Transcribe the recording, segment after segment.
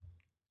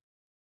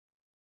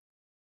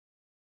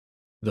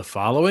The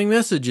following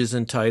message is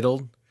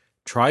entitled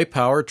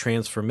Tri-Power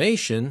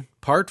Transformation,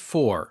 Part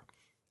 4.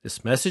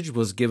 This message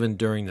was given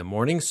during the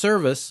morning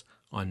service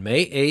on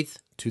May 8th,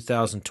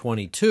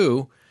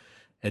 2022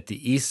 at the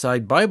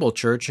Eastside Bible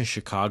Church in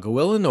Chicago,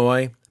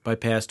 Illinois by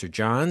Pastor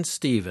John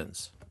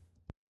Stevens.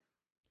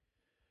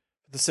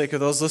 For the sake of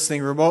those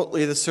listening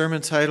remotely, the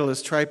sermon title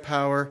is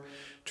Tri-Power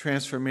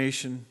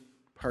Transformation,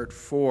 Part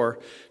 4.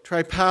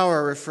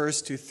 Tri-Power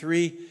refers to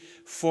three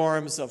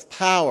forms of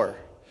power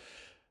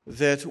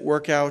that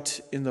work out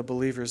in the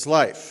believer's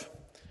life.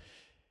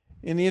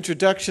 In the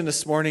introduction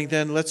this morning,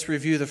 then, let's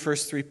review the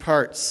first three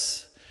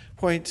parts.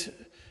 Point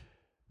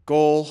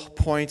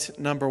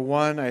number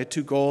one. I had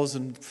two goals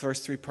in the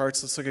first three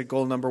parts. Let's look at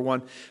goal number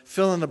one.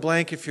 Fill in the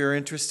blank if you're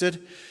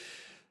interested.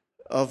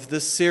 Of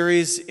this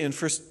series in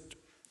 1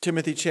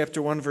 Timothy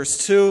chapter 1,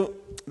 verse 2,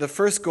 the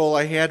first goal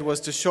I had was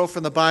to show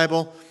from the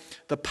Bible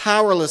the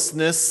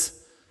powerlessness,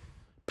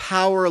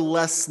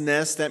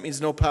 that means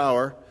no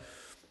power,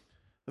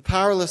 the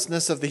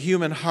powerlessness of the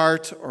human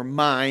heart or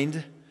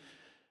mind.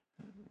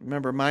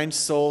 Remember, mind,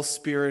 soul,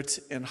 spirit,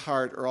 and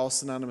heart are all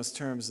synonymous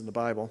terms in the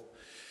Bible.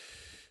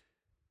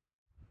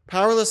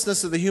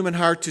 Powerlessness of the human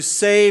heart to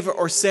save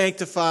or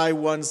sanctify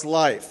one's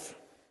life.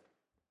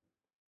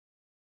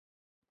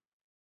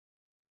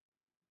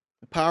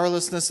 The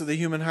powerlessness of the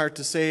human heart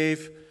to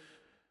save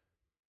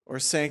or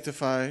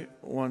sanctify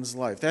one's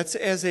life. That's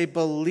as a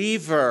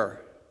believer.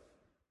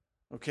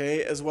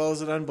 Okay, as well as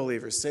an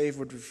unbeliever. Save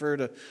would refer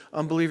to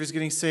unbelievers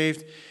getting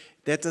saved.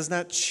 That does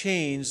not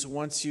change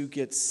once you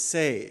get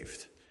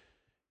saved.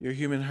 Your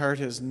human heart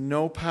has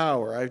no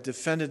power. I've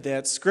defended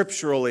that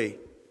scripturally.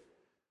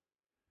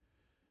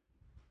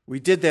 We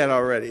did that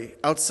already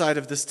outside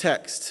of this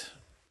text.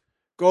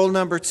 Goal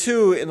number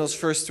two in those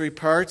first three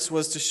parts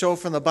was to show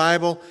from the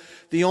Bible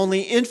the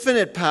only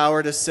infinite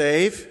power to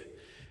save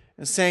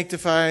and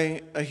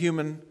sanctify a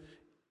human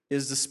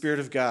is the Spirit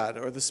of God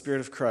or the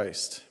Spirit of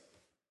Christ.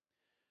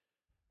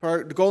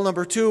 Goal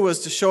number two was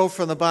to show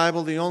from the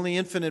Bible the only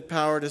infinite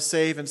power to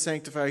save and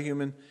sanctify a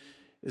human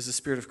is the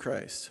Spirit of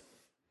Christ.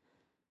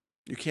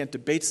 You can't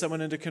debate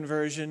someone into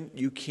conversion.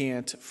 You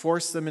can't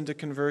force them into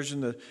conversion.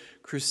 The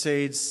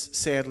Crusades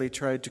sadly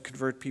tried to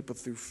convert people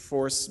through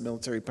force,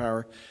 military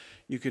power.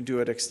 You can do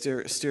it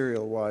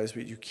exterior-wise,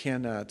 but you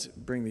cannot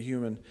bring the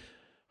human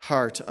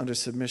heart under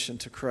submission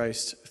to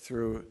Christ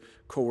through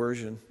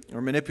coercion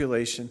or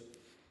manipulation,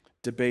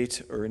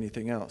 debate, or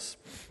anything else.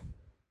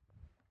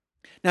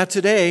 Now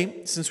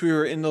today, since we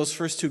were in those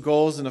first two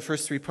goals in the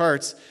first three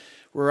parts,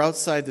 we're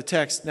outside the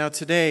text. Now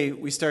today,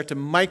 we start to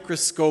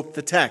microscope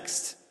the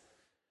text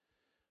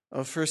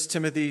of 1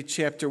 Timothy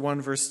chapter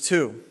 1, verse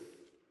 2.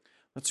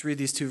 Let's read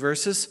these two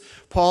verses.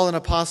 Paul, an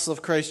apostle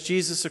of Christ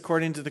Jesus,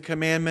 according to the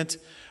commandment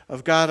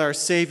of God our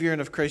Savior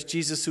and of Christ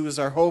Jesus, who is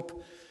our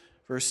hope.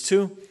 Verse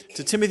 2,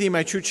 to Timothy,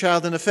 my true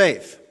child in the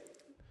faith.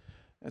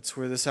 That's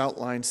where this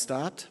outline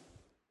stopped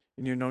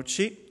in your note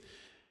sheet.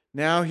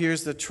 Now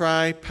here's the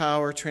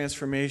tri-power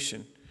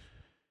transformation.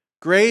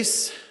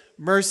 Grace,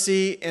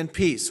 mercy, and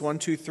peace. 1,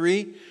 2,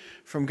 3.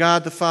 From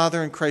God the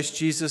Father and Christ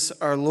Jesus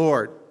our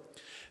Lord.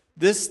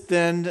 This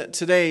then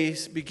today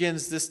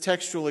begins this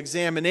textual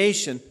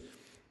examination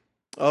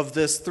of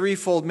this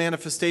threefold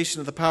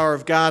manifestation of the power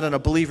of God in a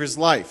believer's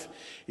life.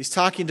 He's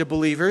talking to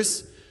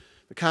believers.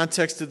 The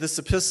context of this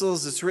epistle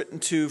is it's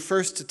written to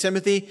first to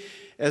Timothy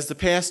as the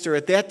pastor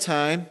at that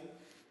time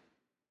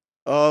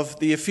of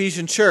the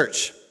Ephesian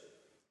church.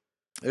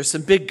 There's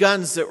some big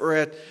guns that were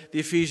at the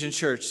Ephesian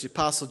church. The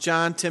Apostle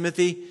John,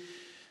 Timothy,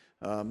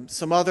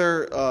 some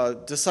other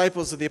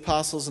disciples of the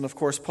apostles, and of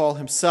course Paul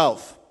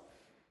himself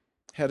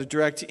had a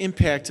direct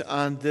impact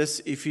on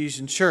this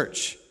Ephesian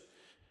church.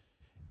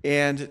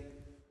 And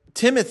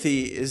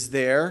Timothy is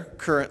there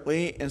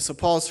currently, and so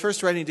Paul is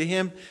first writing to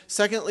him.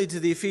 Secondly, to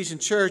the Ephesian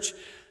church.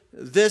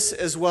 This,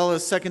 as well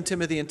as 2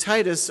 Timothy and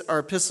Titus, are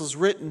epistles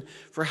written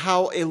for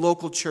how a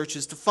local church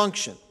is to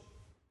function.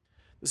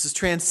 This is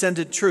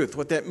transcendent truth.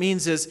 What that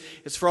means is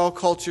it's for all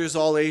cultures,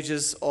 all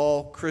ages,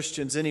 all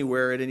Christians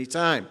anywhere at any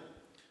time.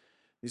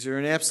 These are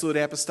an absolute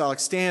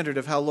apostolic standard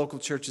of how local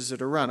churches are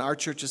to run. Our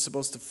church is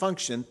supposed to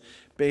function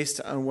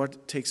based on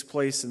what takes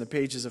place in the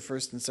pages of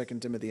 1 and 2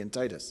 Timothy and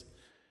Titus.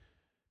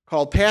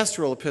 Called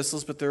pastoral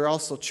epistles, but they're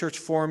also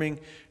church-forming,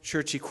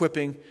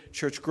 church-equipping,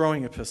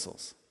 church-growing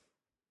epistles.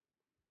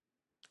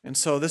 And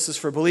so this is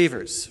for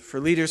believers, for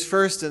leaders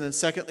first, and then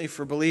secondly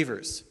for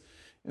believers,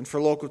 and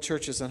for local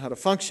churches on how to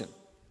function.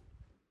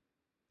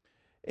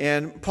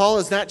 And Paul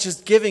is not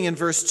just giving in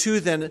verse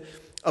 2 then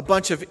a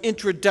bunch of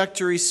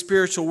introductory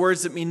spiritual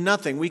words that mean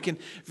nothing. We can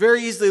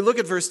very easily look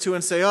at verse 2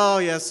 and say, oh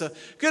yes,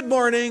 good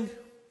morning,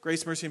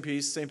 grace, mercy, and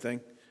peace, same thing.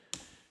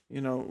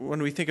 You know,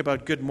 when we think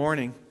about good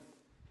morning,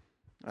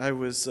 I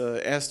was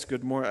asked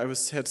good morning.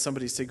 Had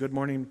somebody say good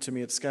morning to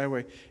me at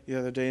Skyway the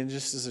other day, and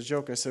just as a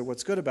joke, I said,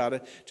 what's good about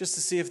it? Just to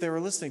see if they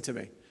were listening to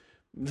me.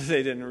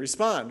 They didn't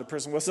respond. The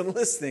person wasn't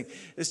listening.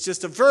 It's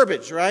just a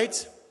verbiage,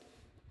 right?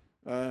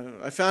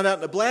 I found out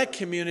in the black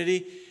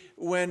community,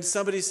 when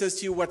somebody says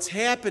to you, what's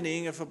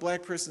happening, if a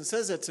black person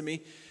says that to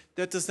me,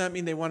 that does not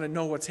mean they want to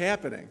know what's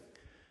happening.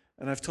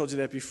 And I've told you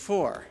that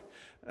before.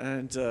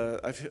 And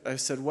I've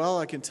said, well,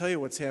 I can tell you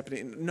what's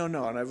happening. No.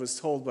 And I was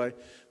told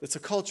it's a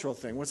cultural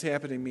thing. What's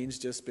happening means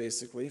just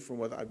basically, from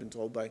what I've been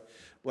told by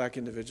black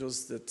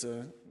individuals,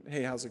 that,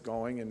 hey, how's it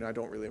going? And I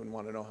don't really even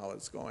want to know how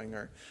it's going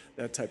or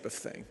that type of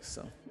thing.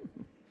 So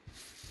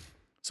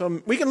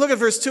we can look at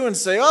verse 2 and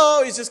say,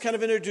 oh, he's just kind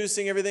of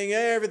introducing everything.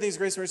 Everything's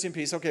grace, mercy, and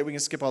peace. Okay, we can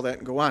skip all that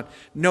and go on.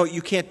 No,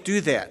 you can't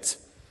do that.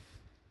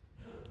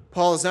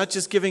 Paul is not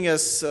just giving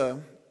us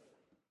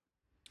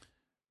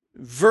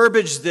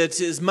verbiage that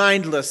is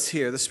mindless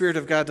here. The Spirit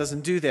of God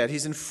doesn't do that.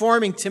 He's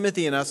informing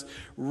Timothy and us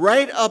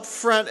right up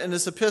front in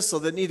this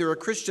epistle that neither a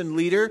Christian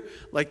leader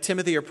like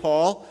Timothy or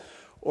Paul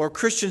or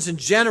Christians in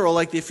general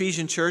like the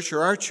Ephesian church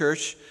or our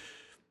church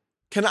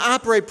can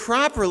operate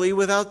properly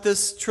without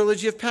this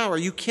trilogy of power.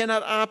 You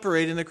cannot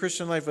operate in the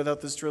Christian life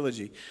without this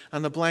trilogy.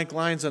 On the blank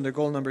lines under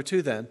goal number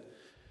 2 then,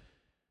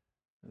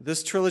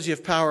 this trilogy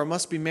of power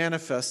must be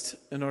manifest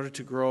in order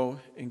to grow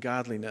in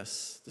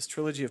godliness. This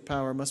trilogy of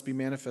power must be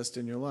manifest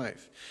in your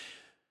life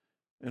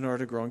in order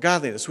to grow in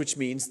godliness, which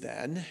means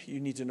then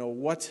you need to know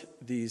what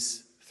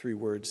these 3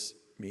 words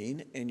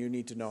mean, and you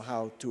need to know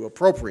how to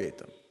appropriate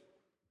them.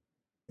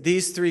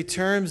 These 3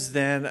 terms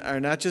then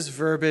are not just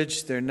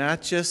verbiage, they're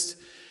not just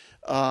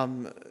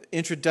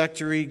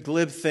introductory,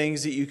 glib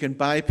things that you can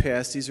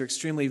bypass. These are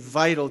extremely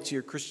vital to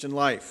your Christian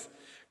life.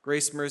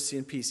 Grace, mercy,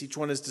 and peace. Each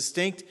one is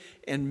distinct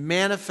and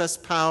manifests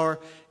power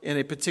in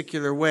a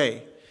particular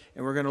way.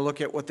 And we're going to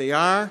look at what they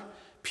are.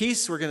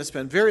 Peace, we're going to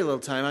spend very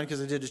little time on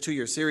because I did a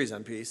 2-year series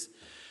on peace.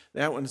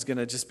 That one's going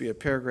to just be a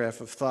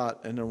paragraph of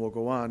thought, and then we'll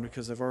go on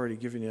because I've already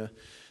given you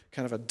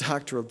kind of a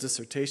doctoral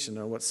dissertation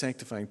on what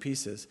sanctifying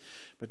peace is.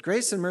 But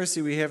grace and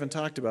mercy we haven't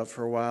talked about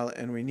for a while,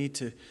 and we need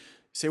to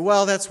say,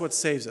 well, that's what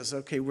saves us.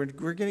 Okay, we're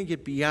going to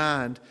get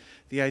beyond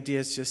the idea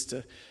it's just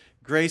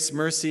grace,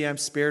 mercy, I'm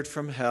spared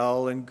from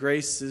hell, and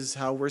grace is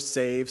how we're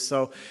saved.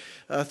 So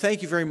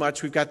thank you very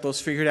much. We've got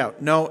those figured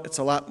out. No, it's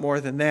a lot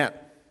more than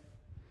that.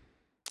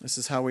 This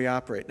is how we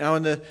operate. Now,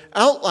 in the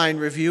outline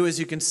review, as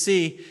you can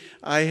see,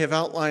 I have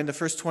outlined the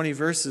first 20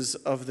 verses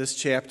of this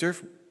chapter,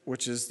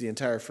 which is the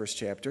entire first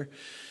chapter,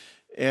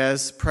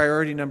 as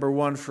priority number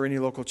 1 for any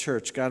local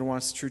church. God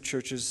wants true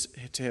churches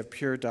to have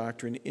pure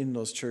doctrine in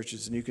those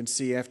churches. And you can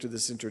see after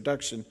this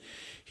introduction,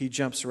 he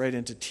jumps right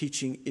into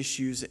teaching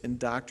issues and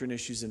doctrine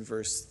issues in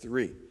verse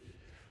 3.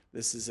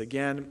 This is,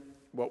 again,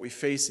 what we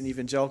face in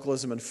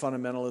evangelicalism and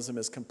fundamentalism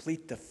is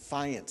complete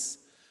defiance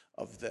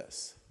of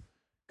this.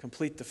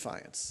 Complete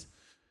defiance.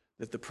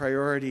 That the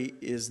priority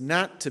is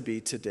not to be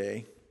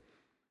today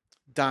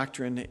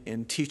doctrine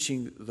and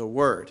teaching the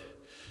Word.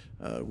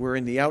 We're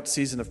in the out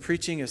season of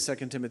preaching, as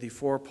 2 Timothy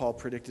 4, Paul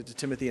predicted to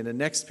Timothy in the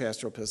next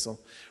pastoral epistle.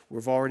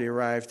 We've already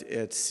arrived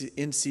at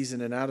in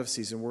season and out of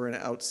season. We're in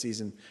out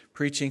season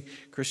preaching.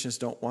 Christians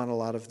don't want a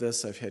lot of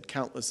this. I've had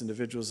countless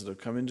individuals that have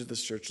come into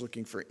this church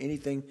looking for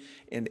anything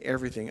and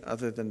everything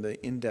other than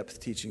the in-depth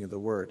teaching of the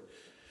Word.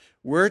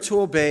 We're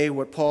to obey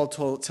what Paul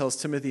tells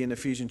Timothy in the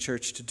Ephesian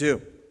church to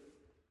do.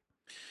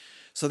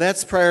 So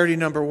that's priority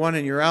number 1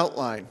 in your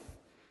outline.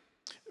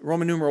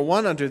 Roman numeral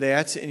 1 under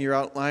that in your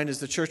outline is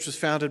the church was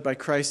founded by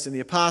Christ and the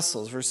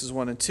apostles, verses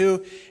 1 and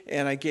 2.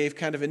 And I gave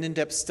kind of an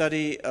in-depth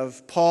study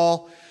of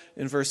Paul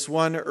in verse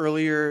 1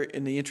 earlier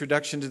in the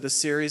introduction to the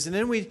series. And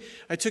then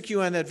I took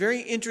you on that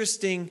very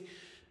interesting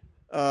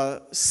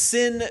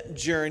sin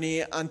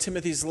journey on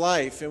Timothy's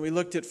life. And we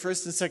looked at 1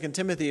 and 2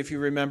 Timothy, if you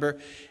remember,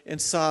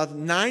 and saw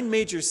 9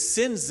 major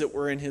sins that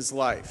were in his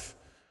life.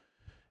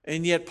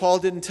 And yet Paul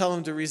didn't tell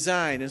him to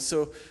resign. And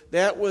so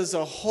that was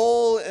a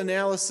whole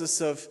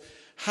analysis of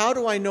how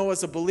do I know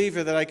as a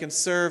believer that I can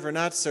serve or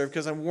not serve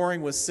because I'm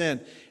warring with sin?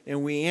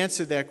 And we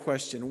answered that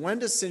question. When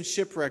does sin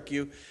shipwreck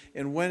you?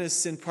 And when is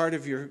sin part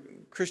of your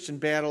Christian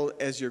battle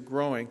as you're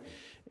growing?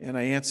 And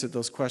I answered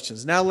those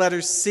questions. Now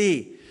letter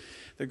C,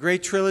 the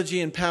great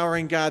trilogy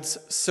empowering God's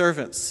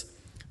servants.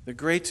 The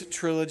great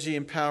trilogy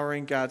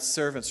empowering God's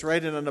servants.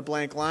 Write it on the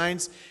blank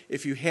lines.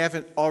 If you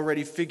haven't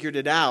already figured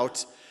it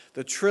out,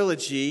 the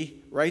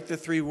trilogy, write the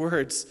 3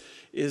 words,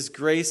 is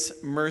grace,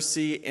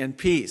 mercy, and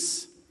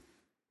peace.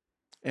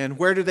 And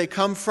where do they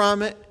come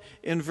from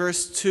in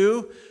verse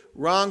 2?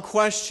 Wrong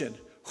question.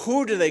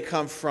 Who do they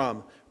come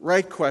from?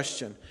 Right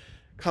question.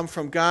 Come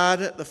from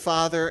God the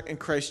Father and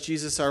Christ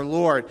Jesus our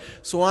Lord.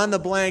 So on the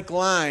blank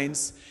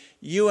lines,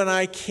 you and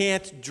I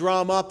can't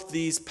drum up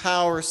these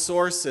power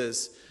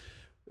sources.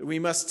 We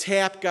must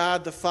tap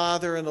God the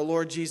Father and the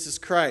Lord Jesus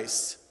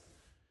Christ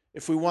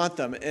if we want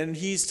them. And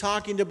he's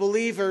talking to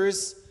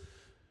believers,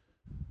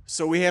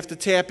 so we have to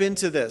tap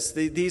into this.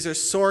 These are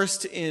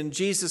sourced in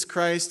Jesus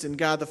Christ and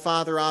God the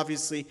Father,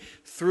 obviously,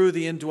 through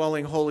the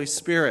indwelling Holy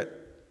Spirit.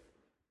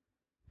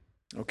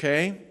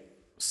 Okay?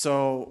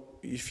 So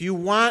if you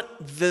want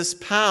this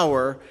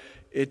power,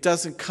 it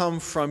doesn't come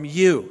from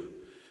you.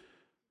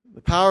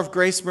 The power of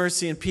grace,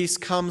 mercy, and peace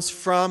comes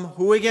from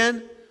who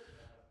again?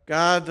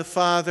 God the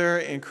Father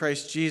and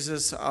Christ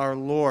Jesus our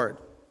Lord.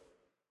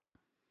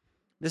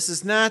 This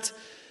is not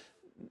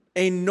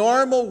a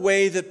normal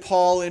way that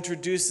Paul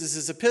introduces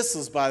his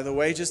epistles, by the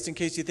way, just in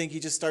case you think he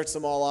just starts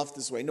them all off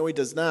this way. No, he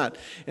does not.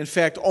 In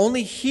fact,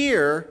 only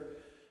here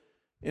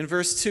in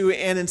verse 2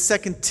 and in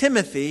 2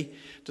 Timothy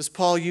does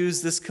Paul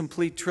use this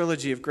complete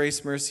trilogy of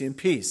grace, mercy, and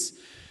peace.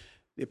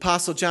 The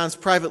Apostle John's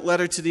private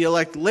letter to the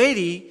elect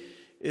lady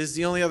is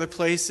the only other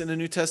place in the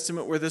New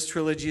Testament where this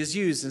trilogy is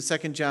used, in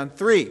 2 John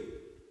 3.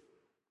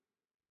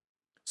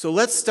 So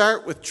let's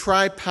start with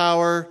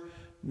tri-power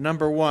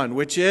number 1,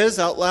 which is,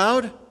 out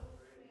loud,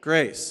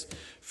 grace.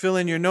 Fill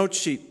in your note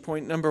sheet,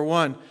 point number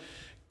 1.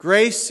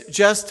 Grace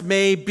just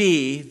may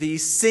be the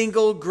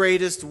single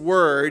greatest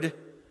word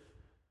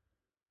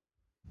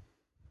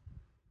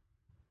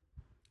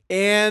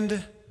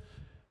and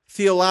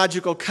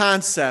theological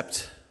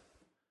concept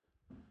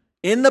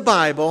in the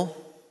Bible.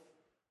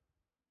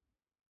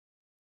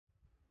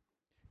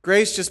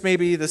 Grace just may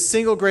be the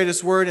single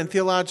greatest word and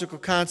theological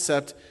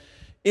concept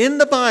in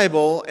the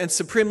Bible and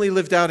supremely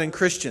lived out in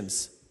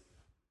Christians.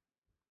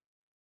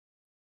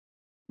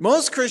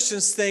 Most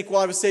Christians think,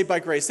 well, I was saved by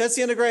grace. That's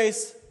the end of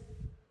grace.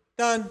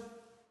 Done.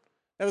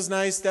 That was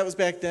nice. That was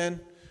back then.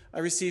 I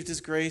received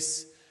His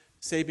grace.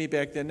 Saved me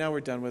back then. Now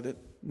we're done with it.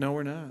 No,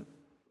 we're not.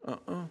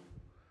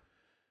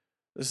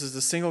 This is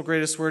the single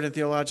greatest word and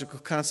theological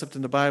concept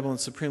in the Bible and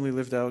supremely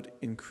lived out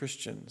in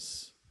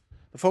Christians.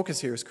 The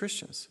focus here is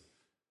Christians.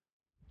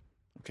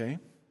 Okay?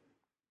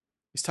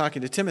 He's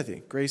talking to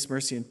Timothy. Grace,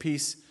 mercy, and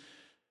peace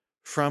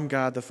from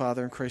God the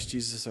Father and Christ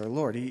Jesus our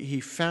Lord. He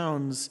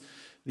founds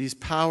these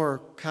power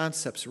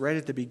concepts right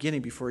at the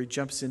beginning before he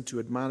jumps into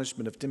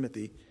admonishment of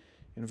Timothy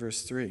in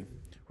verse 3,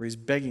 where he's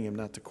begging him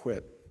not to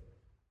quit.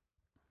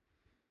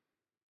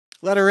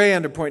 Letter A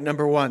under point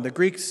number 1. The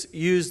Greeks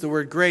used the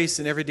word grace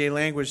in everyday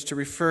language to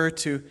refer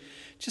to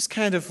just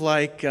kind of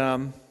like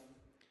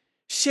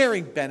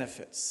sharing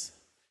benefits,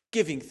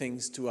 giving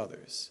things to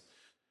others.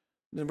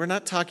 And we're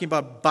not talking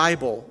about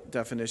Bible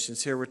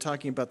definitions here. We're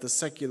talking about the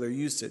secular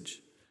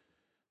usage.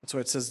 That's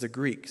why it says the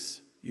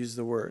Greeks use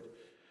the word.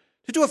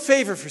 To do a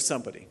favor for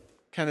somebody.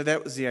 Kind of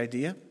that was the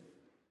idea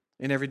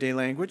in everyday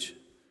language.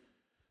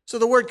 So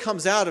the word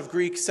comes out of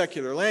Greek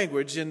secular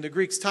language, and the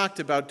Greeks talked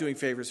about doing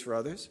favors for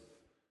others.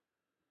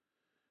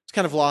 It's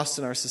kind of lost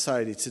in our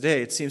society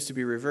today. It seems to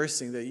be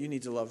reversing that you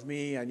need to love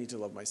me, I need to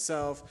love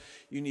myself,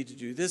 you need to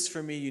do this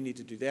for me, you need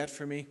to do that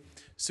for me.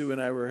 Sue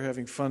and I were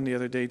having fun the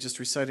other day just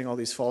reciting all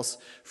these false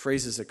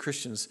phrases that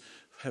Christians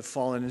have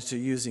fallen into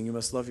using. You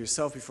must love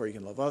yourself before you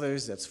can love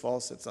others. That's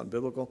false. That's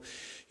unbiblical.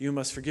 You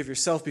must forgive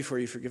yourself before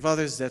you forgive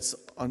others. That's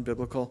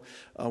unbiblical.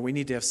 We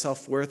need to have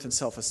self-worth and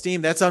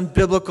self-esteem. That's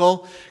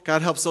unbiblical.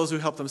 God helps those who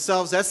help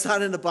themselves. That's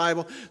not in the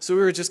Bible. So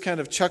we were just kind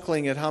of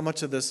chuckling at how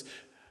much of these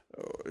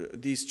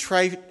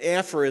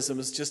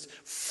aphorisms just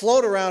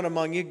float around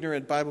among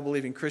ignorant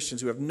Bible-believing Christians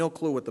who have no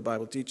clue what the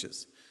Bible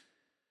teaches.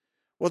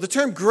 Well, the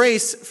term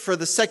grace for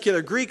the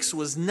secular Greeks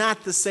was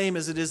not the same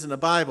as it is in the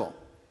Bible.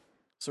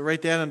 So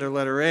write that under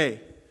letter A.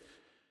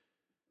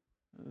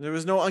 There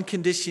was no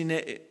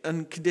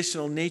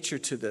unconditional nature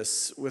to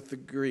this with the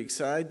Greeks.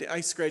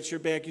 I scratch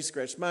your back, you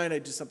scratch mine,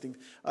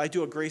 I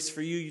do a grace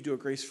for you, you do a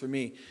grace for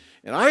me.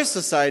 In our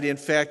society, in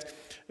fact,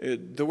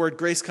 the word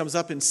grace comes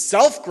up in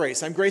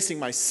self-grace. I'm gracing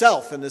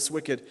myself in this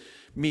wicked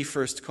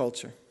me-first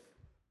culture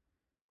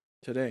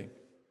today.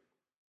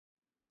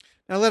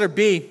 Now, letter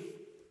B,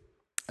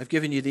 I've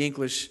given you the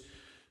English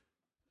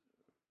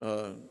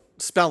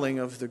spelling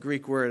of the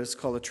Greek word. It's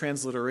called a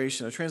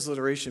transliteration. A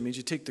transliteration means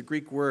you take the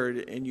Greek word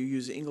and you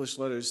use English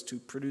letters to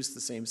produce the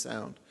same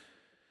sound.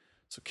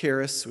 So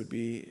charis would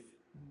be,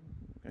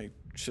 I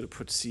should have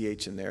put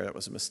CH in there, that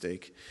was a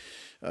mistake.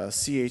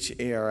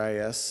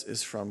 CHARIS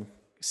is from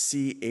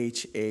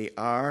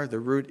CHAR. The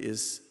root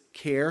is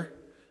care,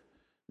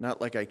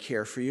 not like I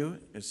care for you.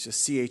 It's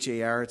just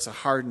CHAR. It's a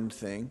hardened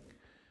thing.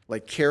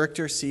 Like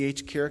character,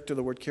 CH, character,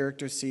 the word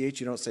character, CH.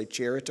 You don't say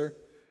chariter.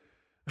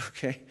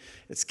 Okay?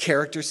 It's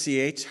character,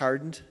 CH,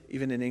 hardened,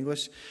 even in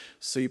English.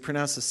 So you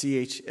pronounce the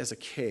CH as a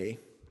K.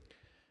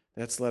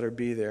 That's letter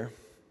B there.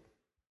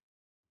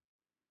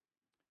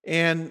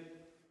 And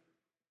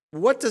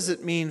what does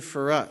it mean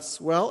for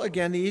us? Well,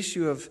 again, the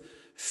issue of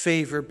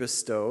favor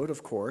bestowed,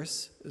 of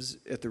course, is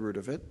at the root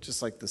of it,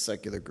 just like the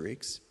secular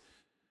Greeks.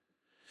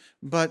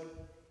 But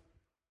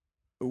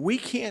we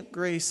can't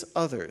grace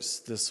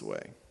others this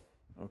way,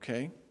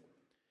 okay?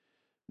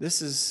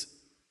 This is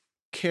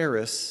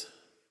charis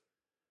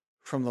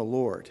from the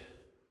Lord.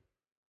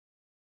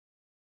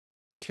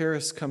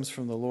 Charis comes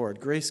from the Lord.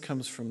 Grace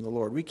comes from the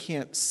Lord. We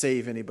can't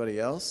save anybody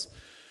else.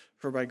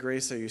 For by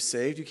grace are you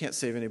saved. You can't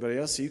save anybody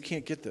else, so you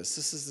can't get this.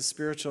 This is the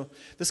spiritual.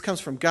 This comes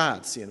from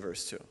God, see in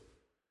verse 2.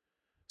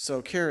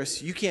 So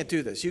charis, you can't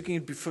do this. You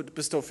can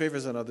bestow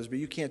favors on others, but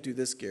you can't do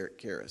this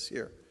charis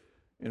here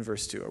in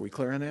verse 2. Are we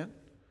clear on that?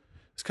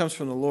 This comes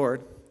from the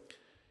Lord.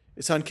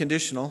 It's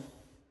unconditional.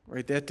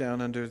 Write that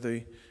down under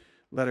the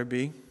letter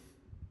B.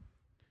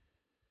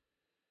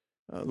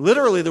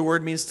 Literally, the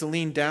word means to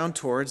lean down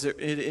towards. It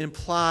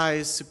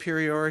implies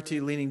superiority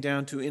leaning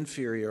down to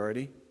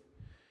inferiority.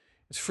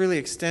 It's freely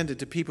extended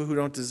to people who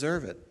don't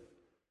deserve it.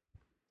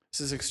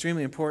 This is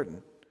extremely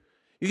important.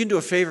 You can do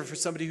a favor for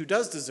somebody who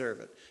does deserve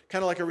it.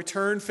 Kind of like a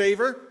return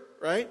favor,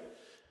 right?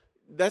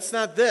 That's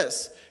not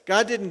this.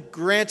 God didn't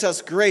grant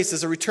us grace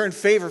as a return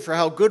favor for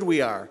how good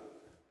we are.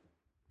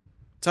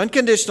 It's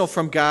unconditional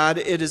from God.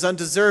 It is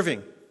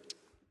undeserving.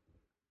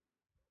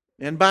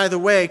 And by the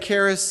way,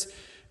 charis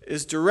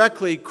is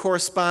directly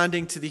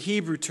corresponding to the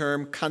Hebrew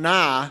term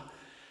kana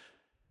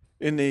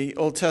in the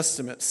Old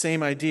Testament.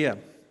 Same idea.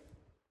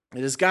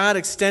 It is God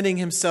extending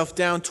himself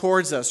down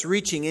towards us,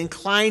 reaching,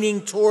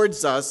 inclining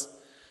towards us.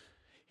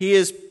 He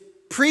is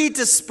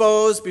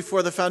predisposed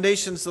before the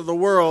foundations of the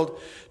world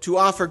to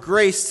offer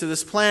grace to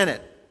this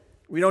planet.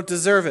 We don't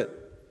deserve it.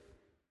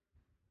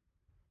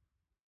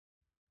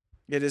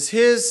 It is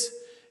his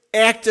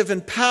active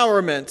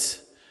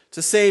empowerment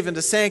to save and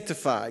to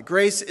sanctify.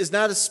 Grace is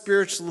not a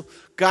spiritual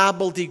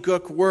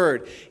gobbledygook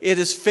word. It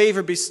is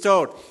favor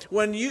bestowed.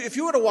 If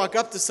you were to walk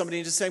up to somebody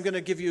and just say, I'm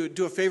going to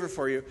do a favor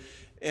for you,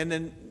 and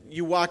then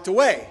you walked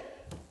away,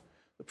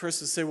 the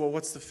person would say, well,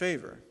 what's the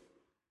favor?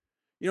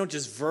 You don't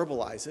just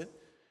verbalize it.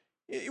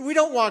 We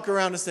don't walk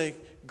around and say,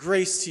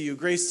 grace to you,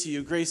 grace to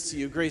you, grace to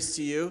you, grace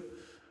to you.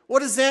 What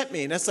does that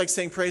mean? That's like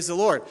saying praise the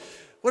Lord.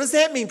 What does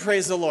that mean,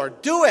 praise the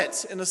Lord? Do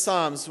it in the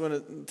Psalms when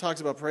it talks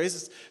about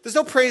praise. There's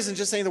no praise in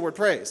just saying the word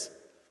praise.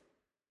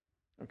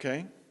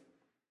 Okay?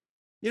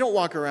 You don't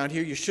walk around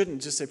here, you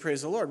shouldn't just say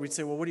praise the Lord. We'd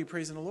say, well, what are you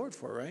praising the Lord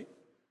for, right?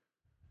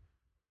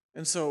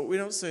 And so we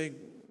don't say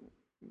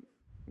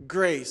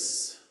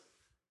grace,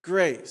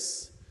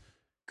 grace,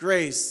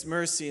 grace,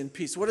 mercy, and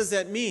peace. What does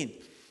that mean?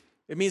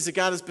 It means that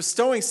God is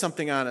bestowing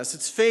something on us.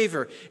 It's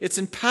favor. It's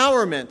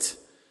empowerment.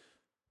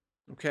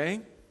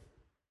 Okay?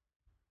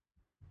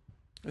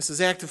 This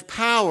is active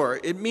power.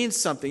 It means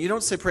something. You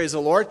don't say praise the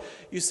Lord.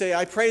 You say,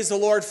 I praise the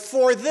Lord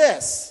for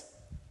this.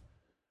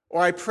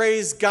 Or I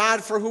praise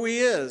God for who he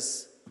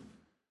is.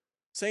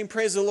 Saying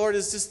praise the Lord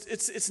is just,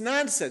 it's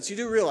nonsense. You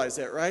do realize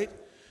that, right?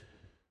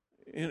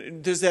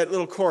 There's that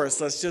little chorus,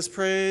 let's just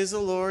praise the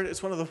Lord.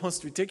 It's one of the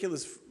most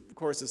ridiculous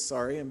choruses.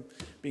 Sorry, I'm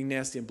being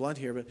nasty and blunt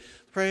here, but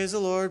praise the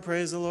Lord,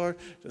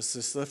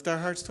 just lift our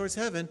hearts towards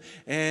heaven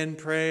and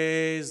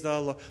praise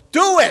the Lord.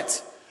 Do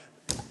it!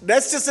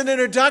 That's just an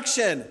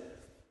introduction,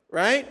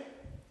 right?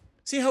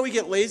 See how we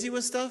get lazy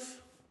with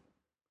stuff?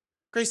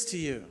 Grace to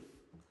you.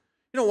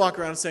 You don't walk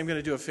around and say, I'm going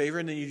to do a favor,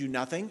 and then you do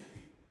nothing.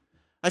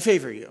 I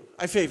favor you.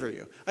 I favor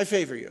you. I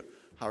favor you.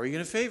 How are you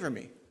going to favor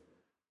me?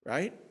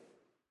 Right?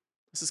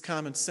 This is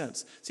common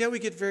sense. See how we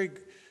get very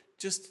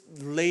just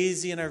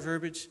lazy in our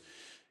verbiage?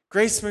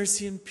 Grace,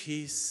 mercy, and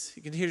peace.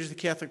 You can hear the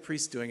Catholic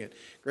priest doing it.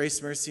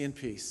 Grace, mercy, and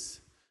peace.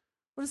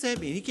 What does that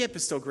mean? He can't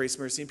bestow grace,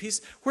 mercy, and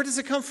peace. Where does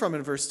it come from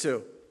in verse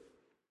 2?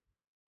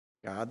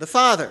 God the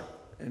Father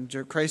and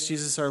Christ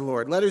Jesus our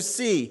Lord. Letter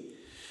C.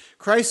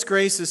 Christ's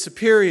grace is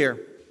superior.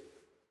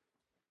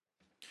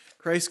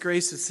 Christ's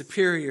grace is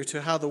superior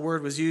to how the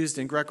word was used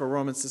in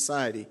Greco-Roman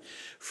society,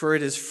 for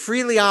it is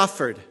freely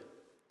offered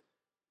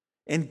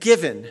and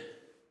given.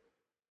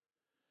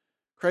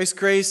 Christ's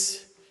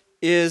grace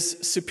is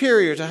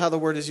superior to how the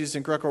word is used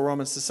in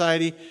Greco-Roman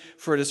society,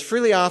 for it is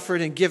freely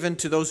offered and given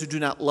to those who do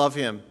not love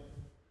him.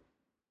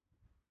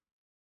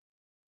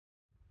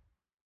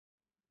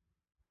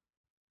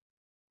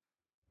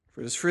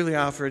 For it is freely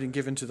offered and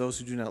given to those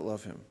who do not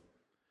love him.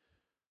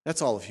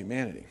 That's all of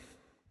humanity.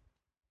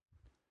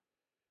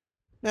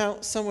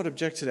 Now, some would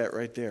object to that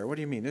right there. What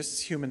do you mean?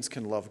 Humans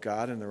can love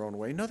God in their own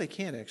way. No, they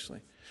can't, actually.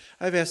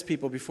 I've asked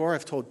people before,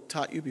 I've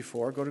taught you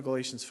before, go to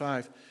Galatians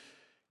 5.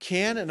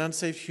 Can an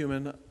unsaved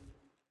human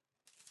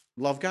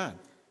love God?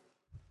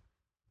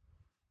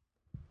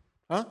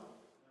 Huh?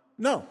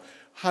 No.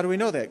 How do we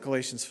know that?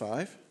 Galatians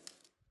 5.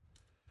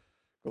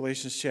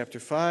 Galatians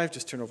chapter 5,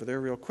 just turn over there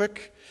real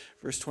quick.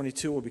 Verse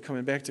 22, we'll be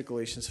coming back to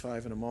Galatians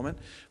 5 in a moment,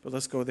 but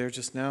let's go there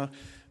just now.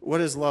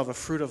 What is love? A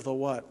fruit of the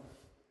what?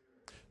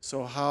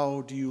 So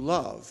how do you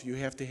love? You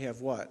have to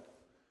have what?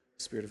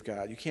 The Spirit of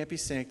God. You can't be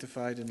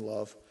sanctified in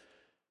love.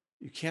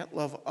 You can't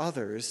love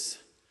others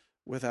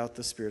without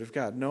the Spirit of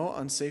God. No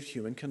unsaved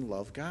human can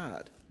love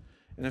God.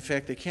 And in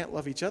fact, they can't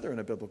love each other in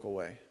a biblical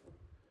way.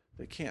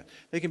 They can't.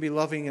 They can be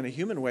loving in a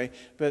human way,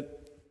 but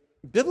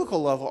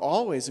biblical love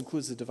always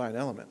includes the divine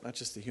element, not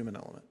just the human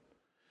element.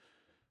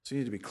 So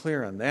you need to be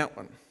clear on that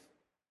one.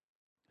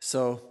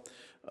 So,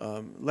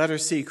 letter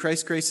C,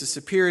 Christ's grace is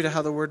superior to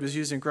how the word was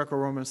used in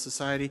Greco-Roman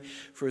society,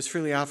 for it is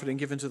freely offered and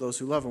given to those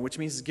who love him, which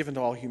means it's given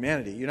to all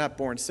humanity. You're not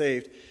born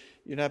saved.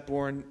 You're not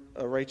born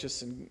a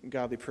righteous and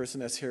godly person.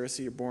 That's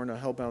heresy. You're born a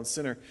hell-bound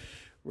sinner.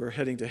 We're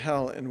heading to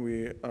hell, and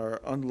we are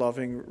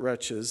unloving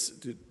wretches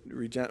to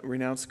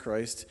renounce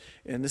Christ.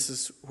 And this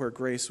is where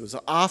grace was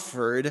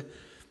offered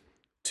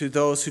to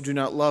those who do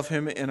not love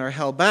him and are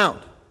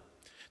hell-bound.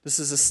 This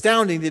is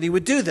astounding that he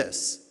would do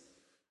this.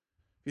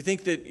 If you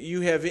think that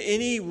you have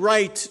any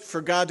right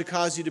for God to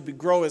cause you to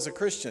grow as a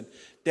Christian,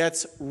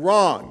 that's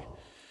wrong.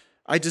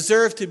 I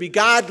deserve to be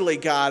godly,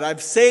 God. I'm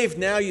saved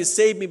now. You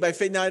saved me by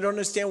faith. Now I don't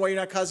understand why you're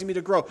not causing me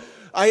to grow.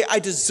 I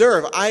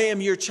deserve. I am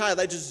your child.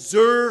 I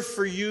deserve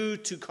for you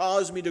to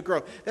cause me to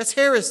grow. That's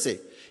heresy.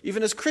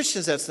 Even as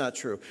Christians, that's not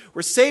true.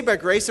 We're saved by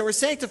grace and we're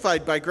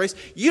sanctified by grace.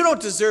 You don't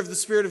deserve the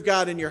Spirit of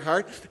God in your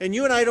heart, and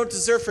you and I don't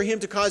deserve for Him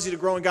to cause you to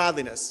grow in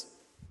godliness.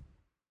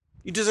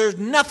 You deserve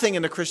nothing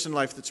in the Christian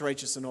life that's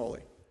righteous and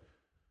holy.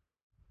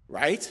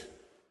 Right?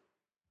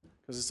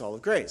 Because it's all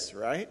of grace,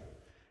 right?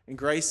 And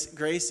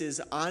grace is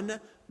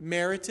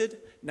unmerited,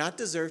 not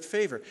deserved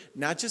favor.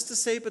 Not just to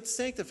save, but to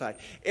sanctify.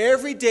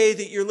 Every day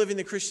that you're living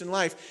the Christian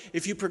life,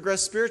 if you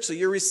progress spiritually,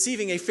 you're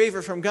receiving a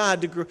favor from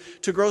God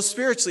to grow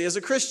spiritually as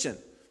a Christian.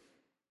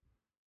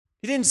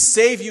 He didn't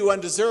save you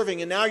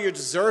undeserving, and now you're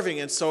deserving,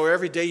 and so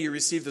every day you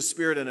receive the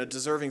Spirit in a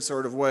deserving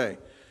sort of way.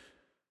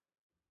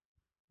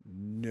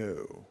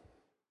 No.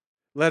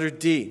 Letter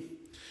D.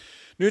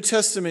 New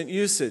Testament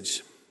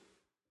usage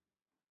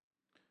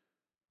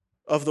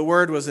of the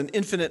word was an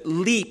infinite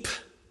leap,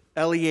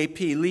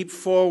 L-E-A-P, leap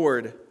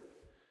forward,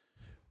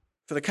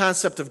 for the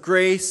concept of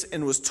grace,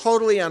 and was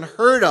totally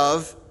unheard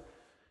of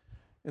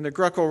in the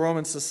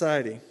Greco-Roman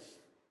society.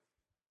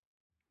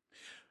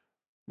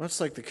 Much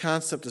like the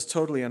concept is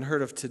totally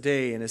unheard of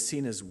today and is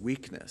seen as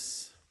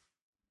weakness.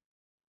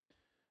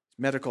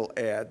 Medical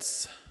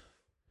ads,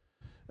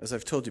 as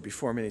I've told you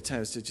before many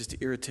times, to just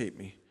irritate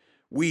me.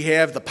 We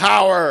have the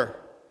power.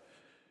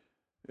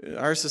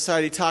 Our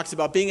society talks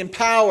about being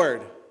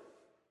empowered.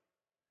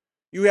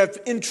 You have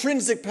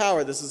intrinsic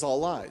power. This is all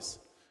lies.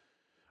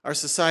 Our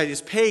society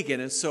is pagan,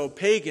 and so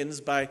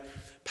pagans, by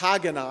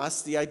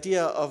paganos, the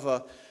idea of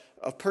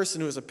a person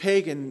who is a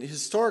pagan,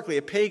 historically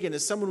a pagan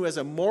is someone who has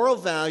a moral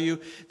value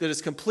that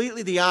is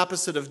completely the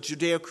opposite of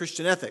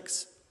Judeo-Christian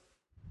ethics.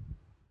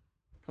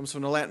 It comes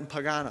from the Latin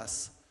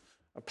paganos,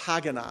 or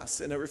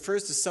paganos, and it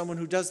refers to someone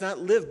who does not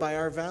live by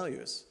our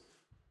values.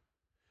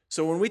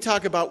 So when we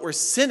talk about we're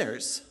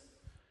sinners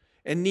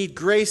and need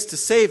grace to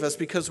save us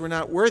because we're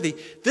not worthy,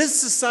 this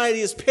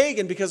society is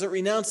pagan because it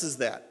renounces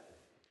that.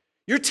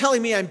 You're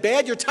telling me I'm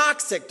bad? You're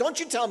toxic. Don't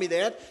you tell me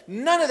that.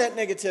 None of that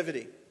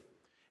negativity.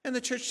 And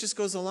the church just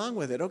goes along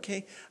with it.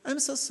 Okay, I'm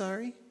so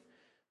sorry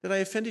that I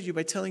offended you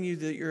by telling you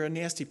that you're a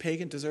nasty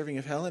pagan deserving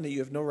of hell and that you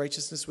have no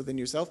righteousness within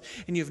yourself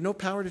and you have no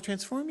power to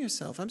transform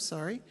yourself. I'm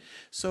sorry.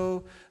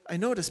 So I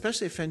know it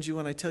especially offends you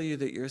when I tell you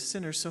that you're a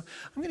sinner. So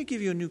I'm going to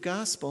give you a new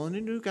gospel. And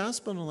a new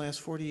gospel in the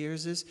last 40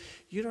 years is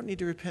you don't need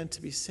to repent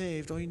to be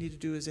saved. All you need to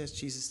do is ask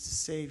Jesus to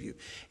save you.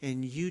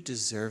 And you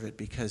deserve it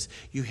because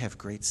you have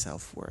great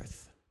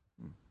self-worth.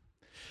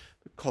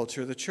 The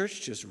culture of the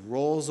church just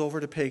rolls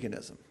over to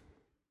paganism.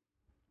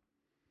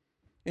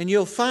 And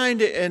you'll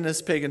find in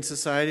this pagan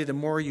society, the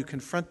more you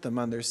confront them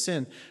on their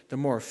sin, the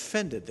more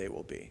offended they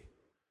will be.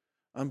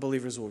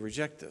 Unbelievers will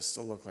reject this.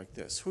 They'll look like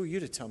this. Who are you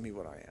to tell me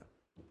what I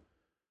am?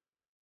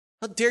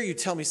 How dare you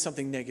tell me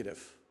something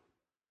negative?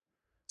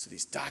 So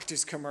these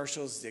doctors'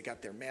 commercials, they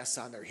got their masks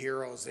on, their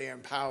heroes, they're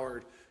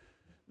empowered.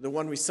 The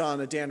one we saw on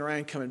the Dan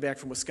Ryan coming back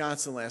from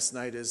Wisconsin last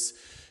night is,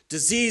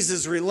 disease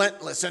is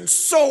relentless, and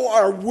so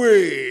are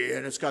we.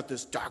 And it's got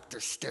this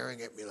doctor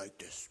staring at me like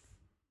this.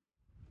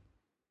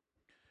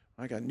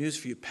 I got news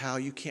for you, pal.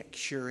 You can't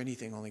cure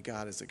anything. Only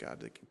God is a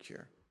God that can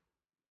cure.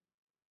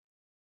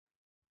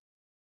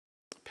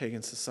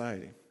 Pagan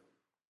society.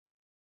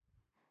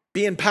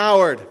 Be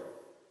empowered.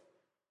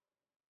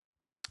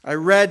 I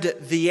read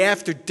the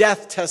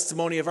after-death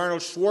testimony of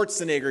Arnold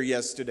Schwarzenegger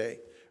yesterday,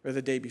 or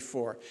the day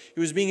before.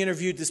 He was being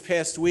interviewed this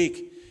past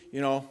week.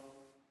 You know,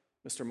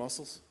 Mr.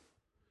 Muscles.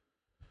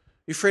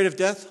 You afraid of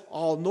death?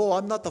 Oh, no,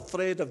 I'm not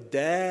afraid of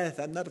death.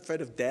 I'm not afraid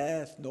of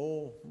death.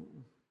 No.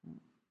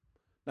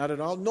 Not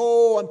at all.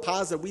 No, I'm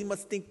positive. We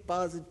must think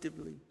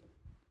positively.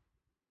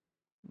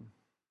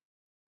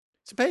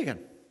 It's a pagan.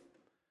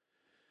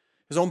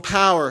 His own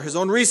power, his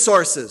own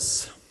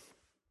resources.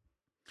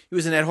 He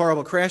was in that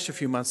horrible crash a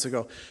few months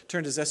ago.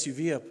 Turned his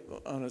SUV up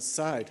on its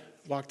side.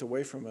 Walked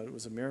away from it. It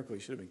was a miracle.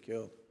 He should have been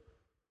killed.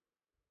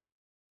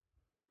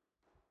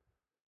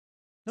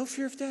 No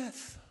fear of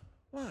death.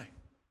 Why?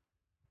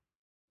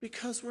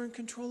 Because we're in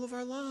control of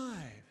our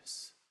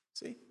lives.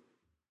 See?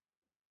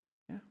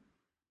 Yeah.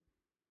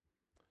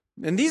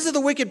 And these are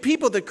the wicked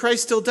people that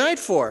Christ still died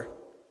for.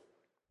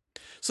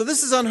 So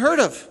this is unheard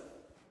of.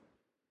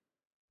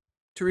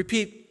 To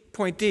repeat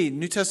point D,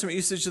 New Testament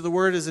usage of the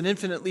word is an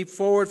infinite leap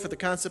forward for the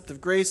concept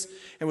of grace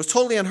and was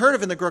totally unheard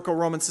of in the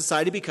Greco-Roman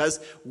society because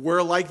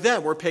we're like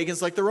them. We're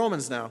pagans like the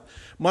Romans now.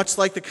 Much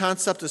like the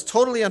concept is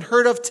totally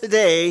unheard of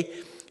today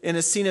and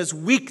is seen as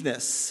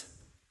weakness.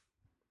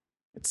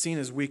 It's seen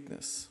as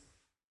weakness.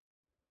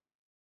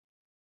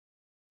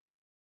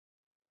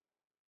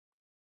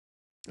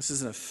 This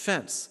is an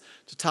offense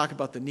to talk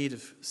about the need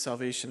of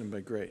salvation and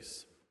by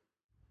grace.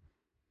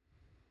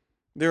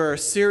 There are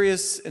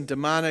serious and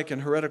demonic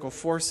and heretical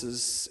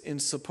forces in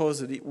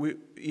supposed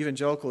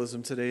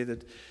evangelicalism today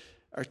that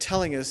are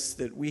telling us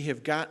that we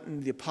have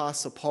gotten the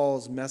Apostle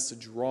Paul's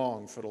message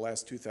wrong for the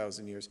last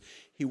 2,000 years.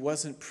 He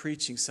wasn't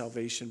preaching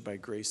salvation by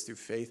grace through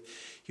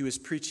faith. He was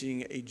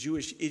preaching a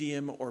Jewish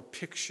idiom or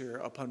picture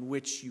upon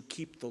which you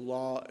keep the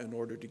law in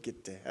order to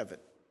get to heaven.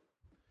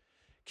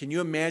 Can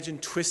you imagine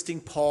twisting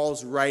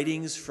Paul's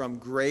writings from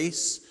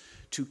grace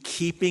to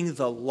keeping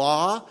the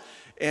law?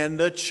 And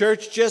the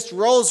church just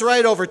rolls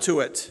right over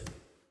to it.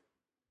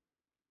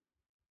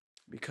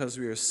 because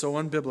we are so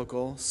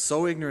unbiblical,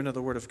 so ignorant of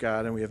the Word of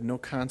God, and we have no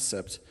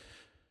concept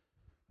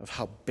of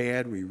how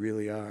bad we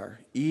really are,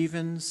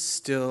 even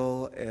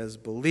still as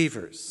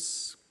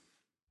believers.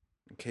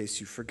 In case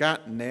you've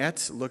forgotten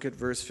that, look at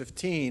verse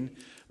 15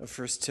 of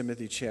 1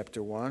 Timothy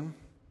chapter 1.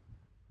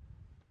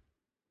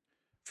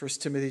 1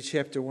 Timothy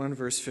chapter 1,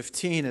 verse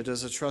 15, it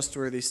is a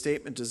trustworthy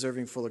statement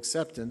deserving full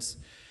acceptance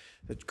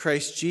that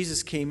Christ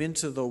Jesus came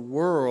into the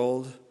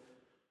world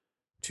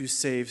to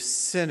save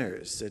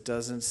sinners. It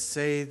doesn't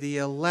say the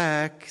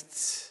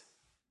elect.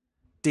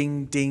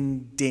 Ding,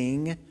 ding,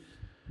 ding.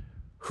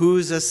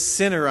 Who's a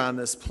sinner on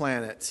this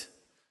planet?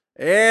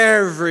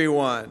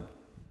 Everyone.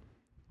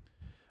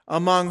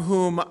 Among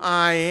whom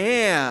I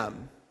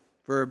am.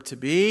 Verb to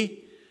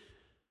be.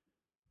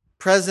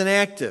 Present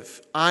active.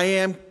 I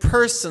am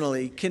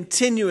personally,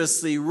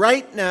 continuously,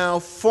 right now,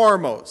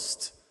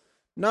 foremost.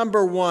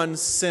 Number one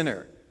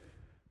sinner.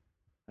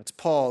 That's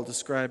Paul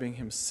describing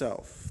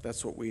himself.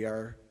 That's what we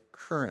are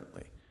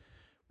currently.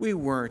 We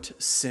weren't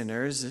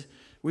sinners.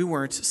 We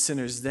weren't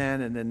sinners then,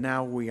 and then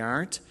now we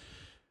aren't.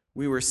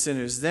 We were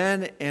sinners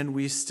then, and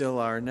we still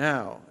are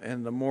now.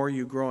 And the more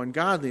you grow in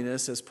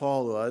godliness, as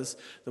Paul was,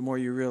 the more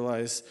you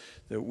realize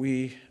that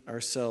we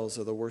ourselves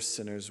are the worst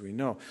sinners we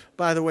know.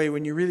 By the way,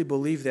 when you really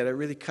believe that, it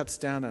really cuts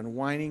down on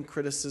whining,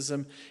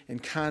 criticism,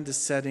 and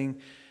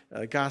condescending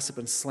gossip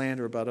and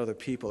slander about other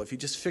people. If you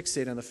just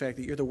fixate on the fact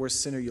that you're the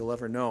worst sinner you'll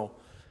ever know,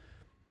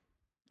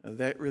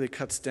 that really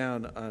cuts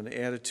down on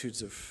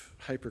attitudes of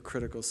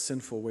hypercritical,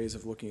 sinful ways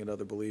of looking at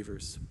other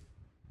believers.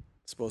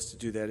 It's supposed to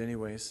do that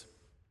anyways.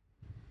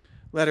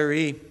 Letter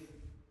E.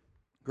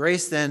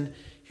 Grace, then,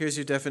 here's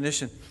your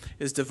definition,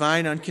 is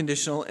divine,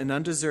 unconditional, and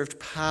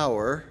undeserved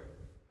power.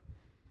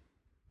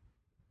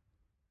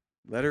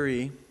 Letter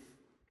E.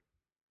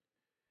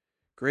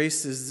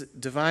 Grace is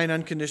divine,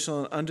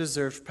 unconditional, and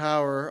undeserved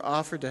power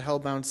offered to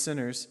hell-bound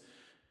sinners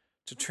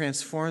to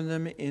transform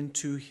them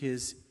into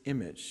His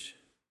image.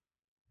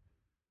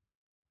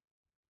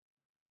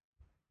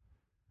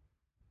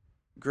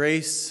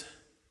 Grace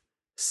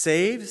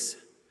saves,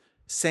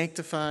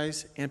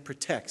 sanctifies, and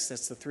protects.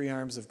 That's the three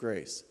arms of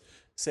grace.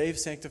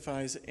 Saves,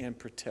 sanctifies, and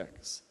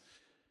protects.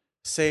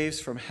 Saves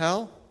from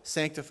hell,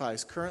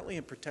 sanctifies currently,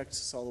 and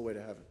protects us all the way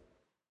to heaven.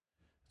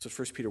 That's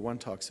what 1 Peter 1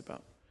 talks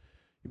about.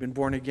 You've been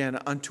born again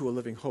unto a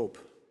living hope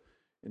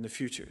in the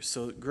future.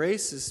 So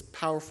grace is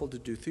powerful to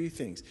do three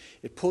things.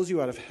 It pulls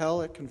you out of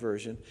hell at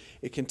conversion.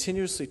 It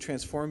continuously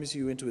transforms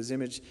you into His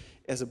image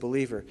as a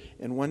believer.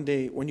 And one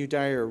day, when you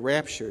die or are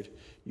raptured,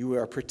 you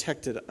are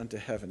protected unto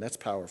heaven. That's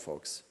power,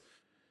 folks.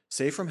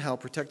 Saved from hell,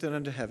 protected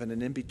unto heaven,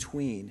 and in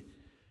between,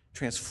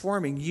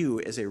 transforming you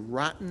as a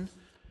rotten,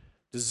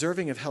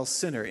 deserving of hell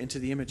sinner into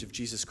the image of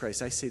Jesus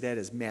Christ. I say that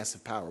is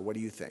massive power. What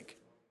do you think?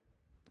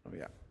 Oh,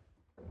 yeah.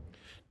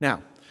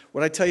 Now,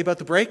 what I tell you about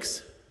the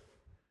brakes?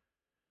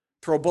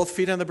 Throw both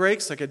feet on the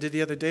brakes like I did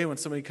the other day when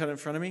somebody cut in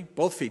front of me.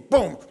 Both feet.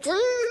 Boom.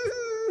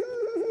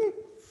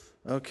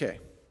 Okay.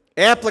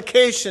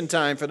 Application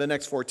time for the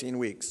next 14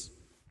 weeks.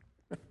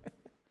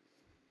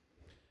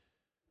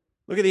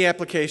 Look at the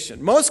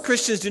application. Most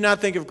Christians do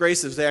not think of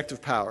grace as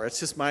active power. It's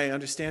just my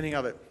understanding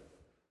of it.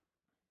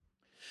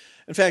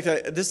 In fact,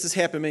 this has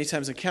happened many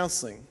times in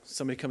counseling.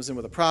 Somebody comes in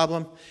with a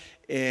problem,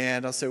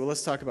 and I'll say, well,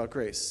 let's talk about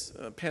grace.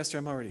 Pastor,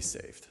 I'm already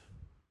saved.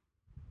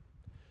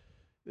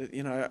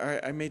 You know,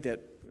 I made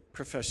that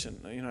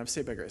profession. You know, I'm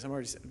saved by grace. I'm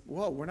already saved.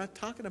 Whoa, we're not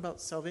talking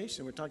about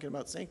salvation. We're talking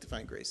about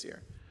sanctifying grace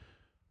here.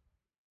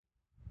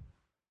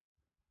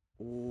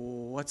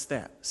 What's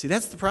that? See,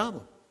 that's the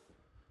problem.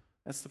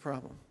 That's the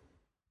problem.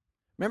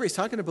 Remember, he's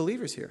talking to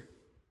believers here,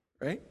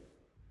 right?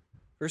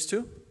 Verse 2,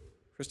 1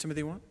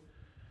 Timothy 1.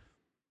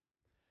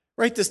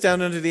 Write this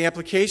down under the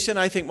application.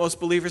 I think most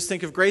believers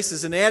think of grace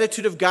as an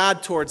attitude of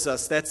God towards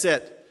us. That's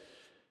it.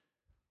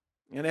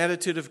 An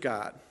attitude of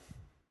God.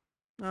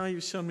 Oh,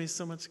 you've shown me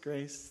so much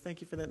grace.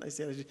 Thank you for that nice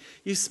attitude.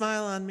 You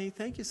smile on me.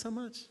 Thank you so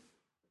much.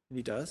 And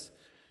He does.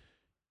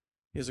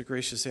 He has a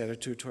gracious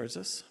attitude towards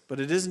us. But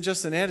it isn't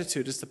just an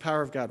attitude. It's the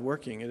power of God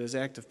working. It is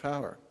active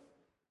power.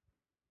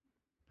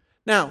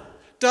 Now,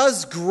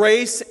 does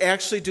grace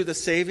actually do the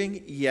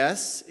saving?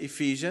 Yes,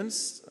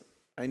 Ephesians.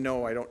 I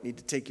know I don't need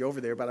to take you over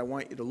there, but I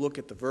want you to look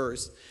at the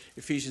verse,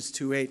 Ephesians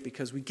 2:8,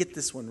 because we get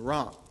this one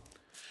wrong.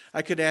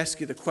 I could ask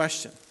you the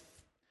question,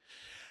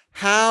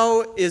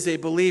 how is a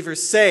believer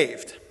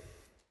saved?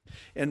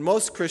 And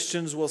most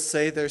Christians will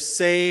say they're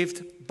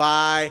saved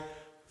by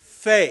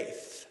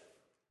faith.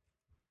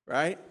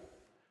 Right?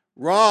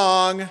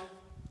 Wrong.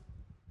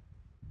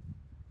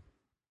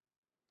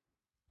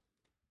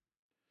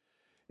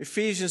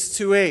 Ephesians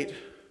 2:8.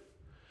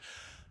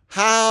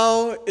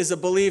 How is a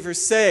believer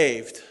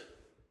saved?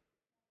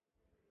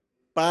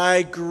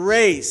 By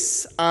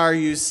grace are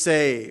you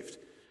saved.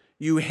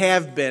 You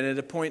have been at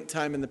a point in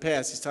time in the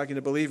past. He's talking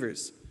to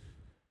believers.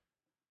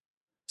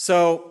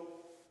 So,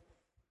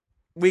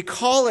 we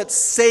call it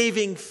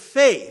saving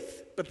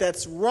faith, but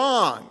that's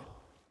wrong.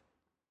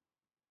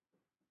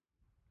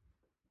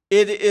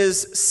 It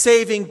is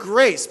saving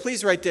grace.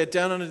 Please write that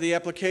down under the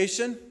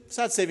application. It's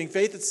not saving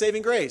faith, it's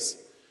saving grace.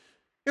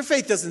 Your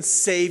faith doesn't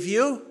save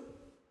you.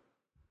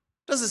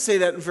 It doesn't say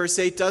that in verse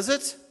 8, does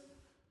it?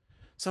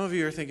 Some of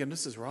you are thinking,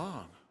 this is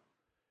wrong.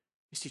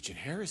 He's teaching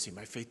heresy.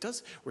 My faith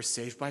does. We're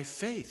saved by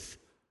faith.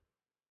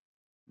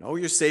 No,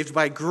 you're saved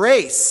by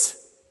grace.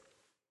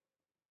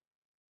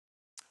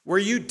 Were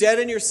you dead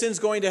in your sins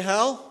going to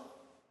hell?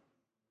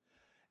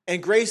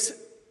 And grace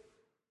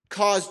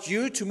caused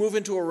you to move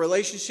into a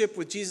relationship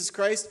with Jesus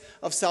Christ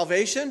of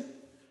salvation?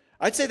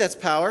 I'd say that's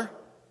power.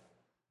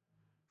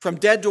 From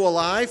dead to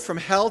alive, from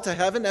hell to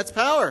heaven, that's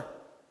power.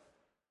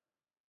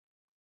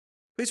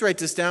 Please write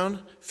this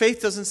down.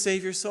 Faith doesn't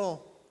save your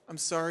soul. I'm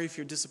sorry if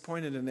you're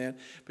disappointed in that,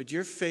 but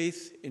your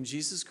faith in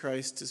Jesus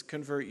Christ to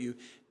convert you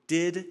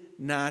did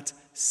not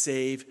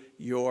save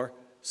your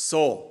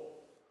soul.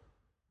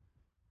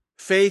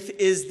 Faith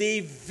is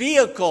the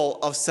vehicle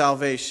of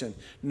salvation.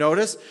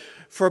 Notice,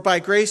 for by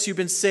grace you've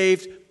been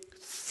saved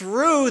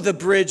through the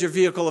bridge or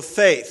vehicle of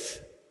faith.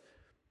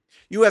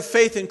 You have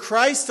faith in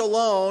Christ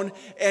alone,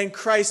 and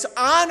Christ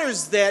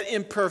honors that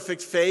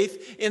imperfect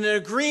faith in an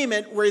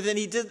agreement where then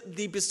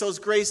he bestows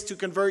grace to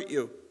convert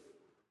you.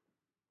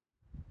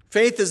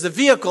 Faith is the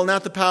vehicle,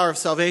 not the power of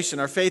salvation.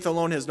 Our faith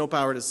alone has no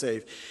power to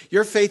save.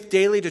 Your faith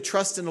daily to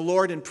trust in the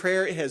Lord in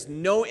prayer, it has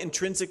no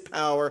intrinsic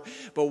power.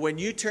 But when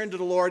you turn to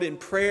the Lord in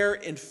prayer,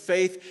 in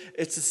faith,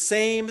 it's the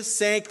same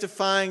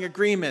sanctifying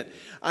agreement.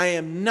 I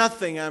am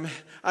nothing.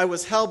 I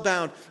was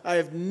hell-bound. I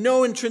have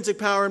no intrinsic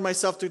power in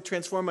myself to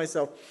transform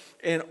myself.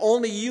 And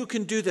only you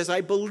can do this.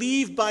 I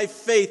believe by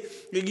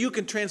faith that you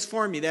can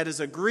transform me. That is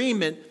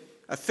agreement,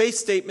 a faith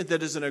statement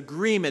that is an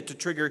agreement to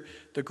trigger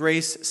the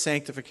grace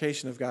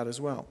sanctification of God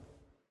as well.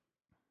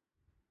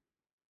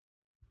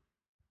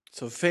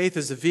 So faith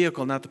is a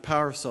vehicle, not the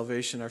power of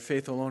salvation. Our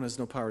faith alone has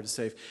no power to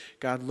save.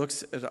 God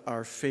looks at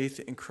our faith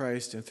in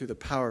Christ and through the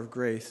power of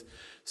grace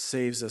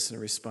saves us in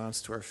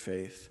response to our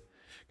faith.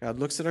 God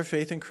looks at our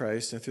faith in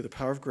Christ and through the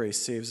power of grace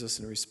saves us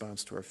in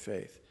response to our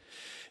faith.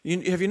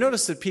 Have you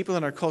noticed that people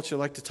in our culture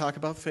like to talk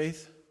about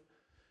faith?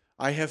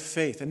 I have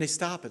faith. And they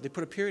stop it. They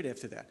put a period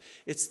after that.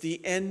 It's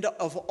the end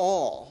of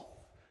all.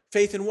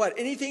 Faith in what?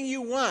 Anything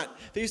you want.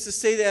 They used to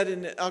say that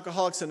in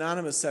Alcoholics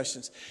Anonymous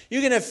sessions.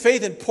 You can have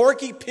faith in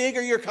Porky Pig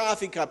or your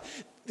coffee cup.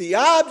 The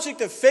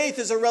object of faith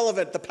is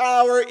irrelevant. The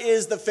power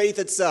is the faith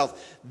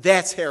itself.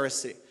 That's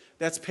heresy.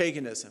 That's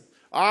paganism.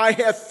 I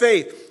have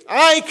faith.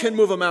 I can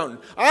move a mountain.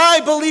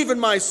 I believe in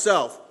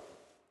myself.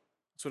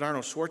 That's what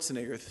Arnold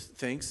Schwarzenegger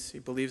thinks. He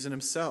believes in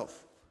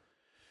himself.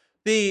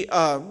 The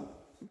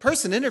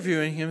person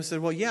interviewing him said,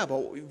 well, yeah, but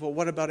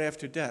what about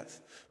after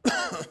death?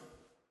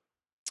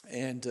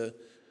 And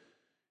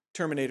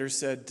Terminator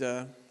said,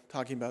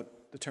 talking about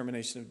the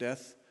termination of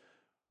death,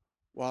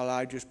 well,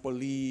 I just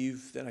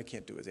believe, then I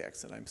can't do his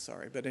accent, I'm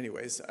sorry. But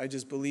anyways, I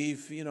just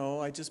believe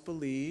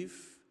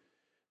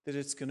that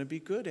it's going to be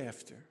good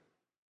after.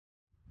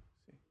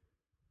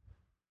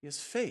 He has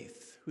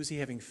faith. Who's he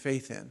having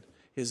faith in?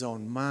 His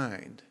own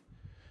mind.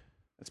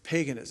 That's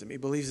paganism. He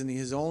believes in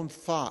his own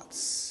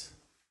thoughts.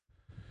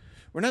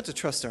 We're not to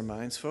trust our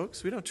minds,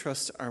 folks. We don't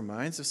trust our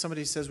minds. If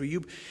somebody says, well,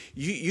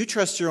 you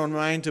trust your own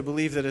mind to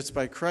believe that it's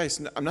by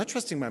Christ. I'm not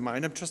trusting my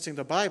mind. I'm trusting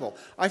the Bible.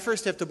 I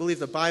first have to believe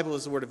the Bible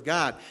is the Word of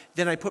God.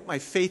 Then I put my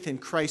faith in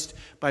Christ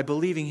by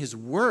believing His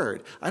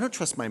Word. I don't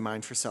trust my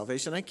mind for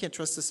salvation. I can't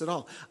trust this at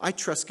all. I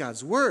trust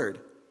God's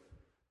Word.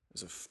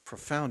 There's a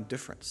profound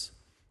difference.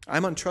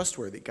 I'm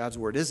untrustworthy. God's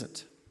Word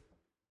isn't.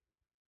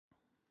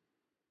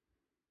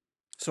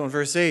 So in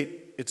verse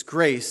 8, it's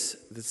grace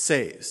that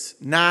saves,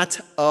 not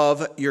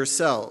of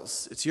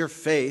yourselves. It's your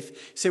faith.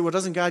 You say, well,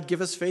 doesn't God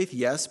give us faith?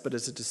 Yes, but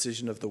it's a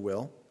decision of the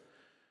will.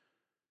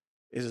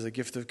 It is a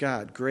gift of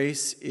God.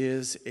 Grace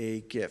is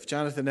a gift.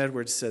 Jonathan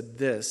Edwards said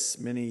this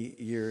many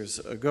years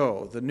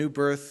ago. The new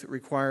birth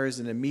requires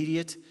an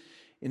immediate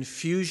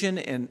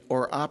infusion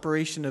or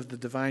operation of the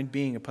divine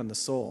being upon the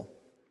soul.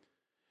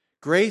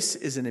 Grace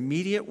is an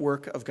immediate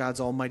work of God's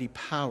almighty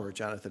power,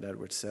 Jonathan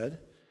Edwards said.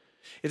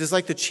 It is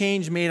like the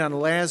change made on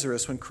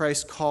Lazarus when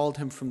Christ called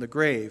him from the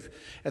grave.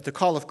 At the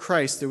call of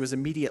Christ, there was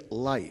immediate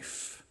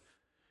life.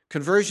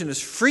 Conversion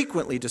is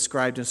frequently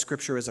described in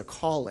Scripture as a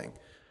calling.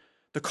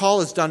 The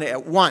call is done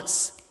at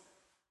once,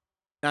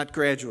 not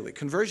gradually.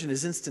 Conversion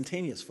is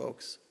instantaneous,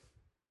 folks.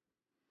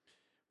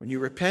 When you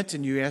repent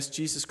and you ask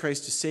Jesus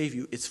Christ to save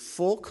you, it's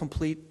full,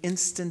 complete,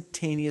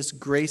 instantaneous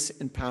grace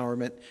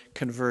empowerment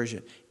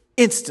conversion.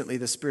 Instantly,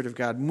 the Spirit of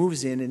God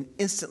moves in and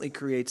instantly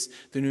creates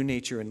the new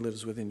nature and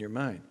lives within your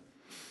mind.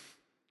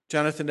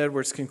 Jonathan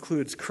Edwards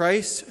concludes,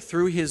 Christ,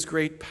 through his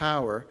great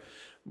power,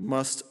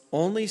 must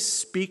only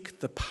speak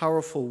the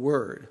powerful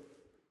word,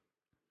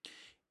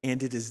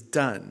 and it is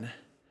done,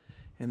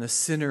 and the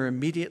sinner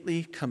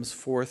immediately comes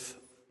forth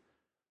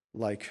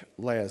like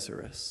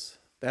Lazarus.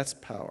 That's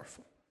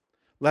powerful.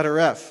 Letter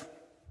F.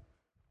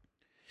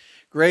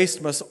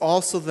 Grace must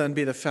also then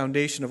be the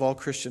foundation of all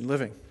Christian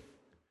living.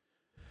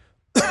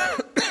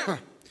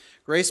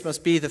 Grace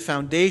must be the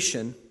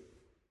foundation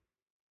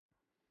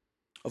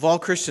of all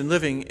Christian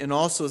living and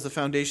also is the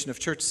foundation of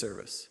church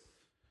service.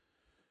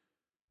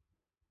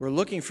 We're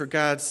looking for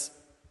God's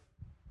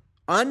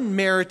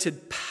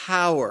unmerited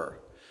power.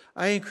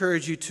 I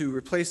encourage you to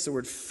replace the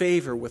word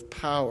favor with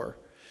power.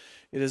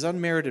 It is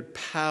unmerited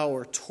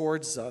power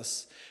towards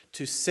us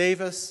to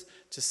save us,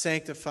 to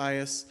sanctify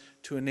us,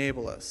 to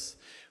enable us.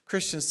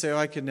 Christians say,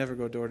 I could never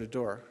go door to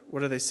door.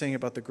 What are they saying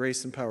about the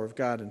grace and power of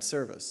God in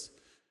service?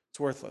 It's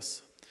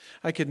worthless.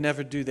 I could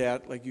never do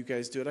that like you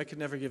guys do it. I could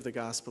never give the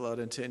gospel out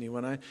into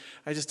anyone.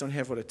 I just don't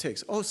have what it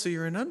takes. Oh, so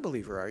you're an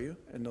unbeliever, are you?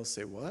 And they'll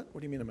say, what?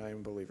 What do you mean am I an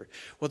unbeliever?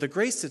 Well, the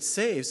grace that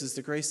saves is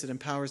the grace that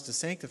empowers to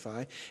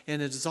sanctify,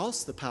 and it is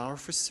also the power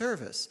for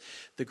service.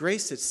 The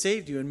grace that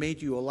saved you and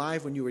made you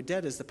alive when you were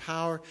dead is the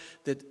power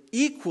that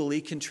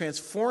equally can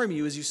transform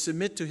you as you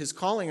submit to his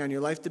calling on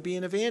your life to be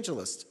an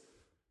evangelist.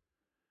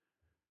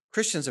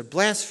 Christians are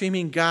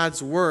blaspheming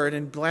God's word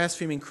and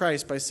blaspheming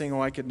Christ by saying,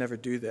 I could never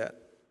do that.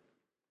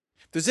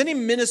 If there's any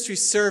ministry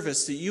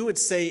service that you would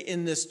say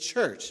in this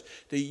church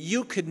that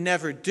you could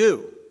never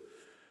do,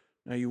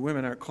 now you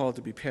women aren't called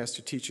to be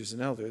pastor, teachers,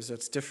 and elders,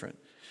 that's different.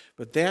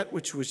 But that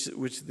which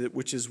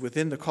is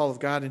within the call of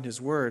God in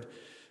his word,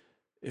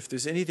 if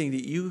there's anything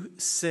that you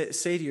say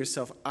to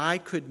yourself, I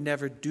could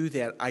never do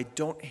that, I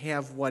don't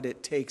have what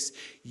it takes,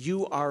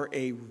 you are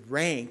a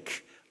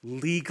rank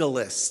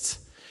legalist.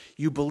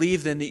 You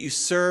believe then that you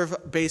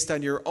serve based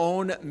on your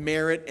own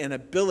merit and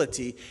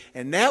ability,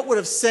 and that would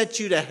have sent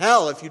you to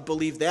hell if you'd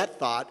believed that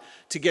thought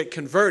to get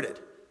converted.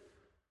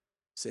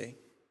 See?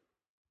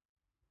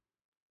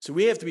 So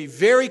we have to be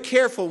very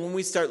careful when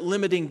we start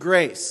limiting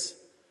grace,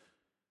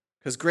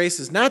 because grace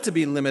is not to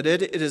be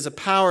limited. It is a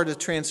power to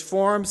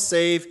transform,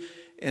 save,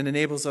 and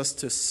enables us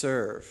to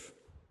serve.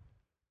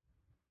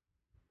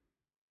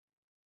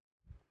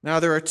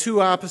 Now there are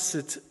two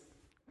opposite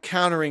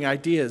countering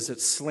ideas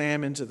that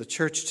slam into the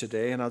church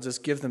today, and I'll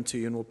just give them to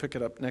you and we'll pick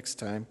it up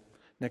next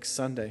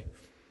Sunday.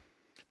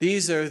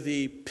 These are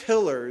the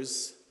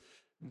pillars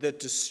that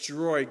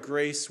destroy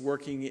grace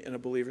working in a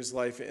believer's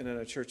life and in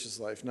a church's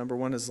life. Number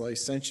one is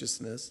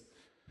licentiousness.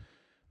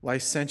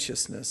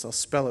 Licentiousness, I'll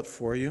spell it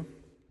for you.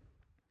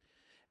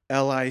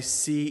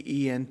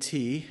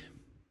 Licentioussness.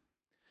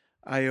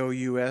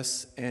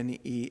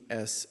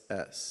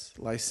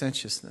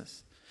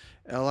 Licentiousness.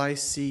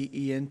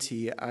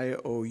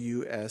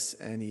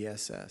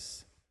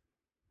 Licentiousness.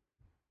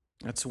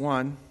 That's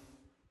one.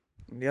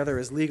 And the other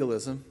is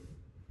legalism.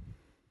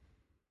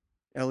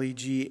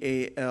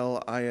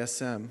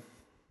 Legalism.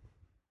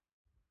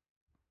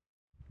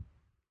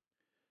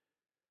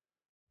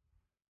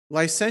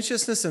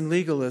 Licentiousness and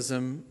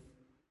legalism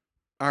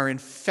are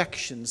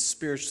infections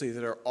spiritually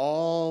that are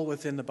all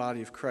within the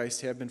body of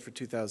Christ, have been for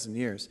 2,000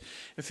 years.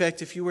 In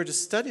fact, if you were to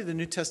study the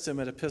New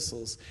Testament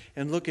epistles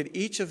and look at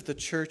each of the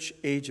church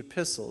age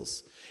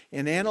epistles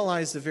and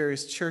analyze the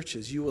various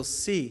churches, you will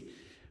see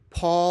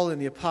Paul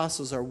and the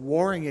apostles are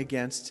warring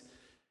against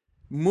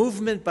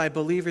movement by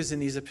believers in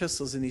these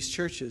epistles, in these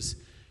churches,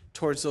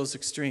 towards those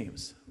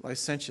extremes,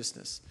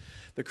 licentiousness.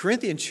 The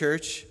Corinthian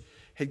church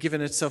had given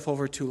itself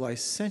over to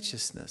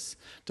licentiousness.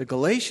 The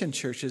Galatian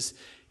churches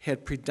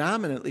had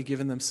predominantly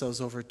given themselves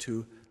over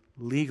to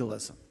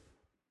legalism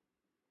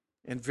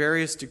and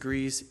various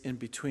degrees in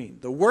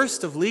between. The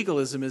worst of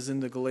legalism is in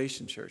the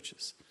Galatian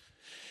churches.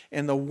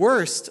 And the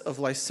worst of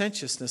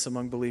licentiousness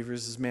among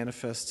believers is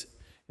manifest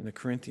in the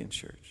Corinthian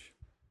church.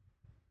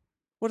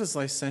 What is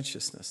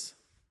licentiousness?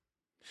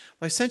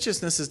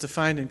 Licentiousness is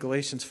defined in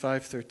Galatians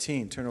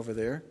 5:13. Turn over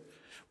there.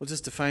 We'll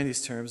just define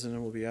these terms and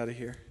then we'll be out of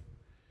here.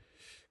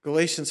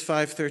 Galatians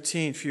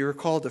 5:13, for you are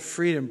called to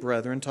freedom,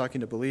 brethren,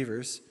 talking to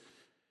believers.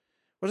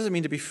 What does it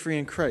mean to be free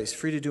in Christ?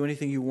 Free to do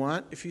anything you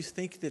want? If you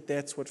think that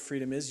that's what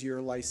freedom is,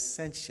 you're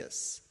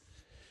licentious.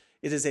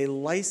 It is a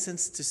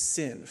license to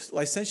sin.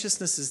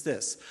 Licentiousness is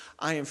this: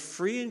 I am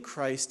free in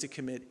Christ to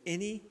commit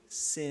any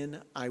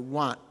sin I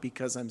want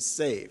because I'm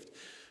saved.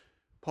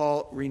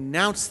 Paul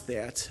renounced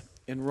that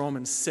in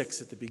Romans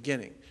 6 at the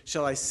beginning.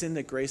 Shall I sin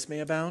that grace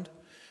may abound?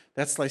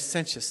 That's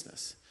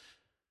licentiousness.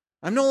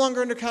 I'm no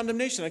longer under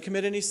condemnation. I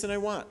commit any sin I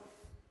want.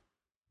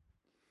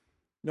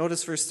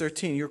 Notice verse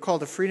 13. You're called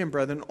to freedom,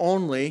 brethren,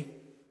 only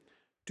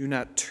do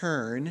not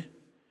turn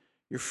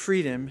your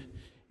freedom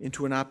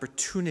into an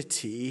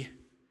opportunity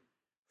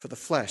for the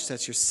flesh.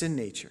 That's your sin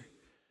nature.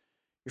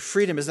 Your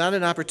freedom is not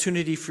an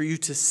opportunity for you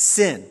to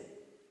sin.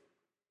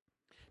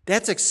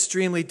 That's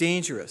extremely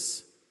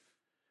dangerous.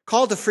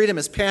 Called to freedom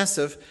is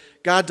passive.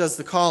 God does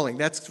the calling.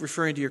 That's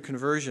referring to your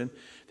conversion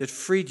that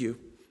freed you.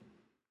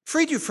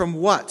 Freed you from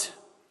what?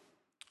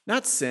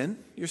 Not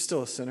sin. You're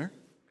still a sinner.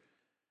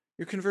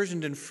 Your conversion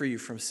didn't free you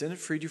from sin. It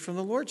freed you from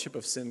the lordship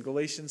of sin.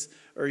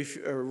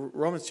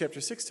 Romans chapter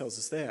 6 tells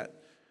us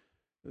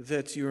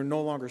that you are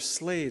no longer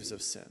slaves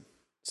of sin.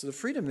 So the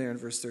freedom there in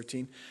verse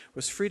 13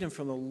 was freedom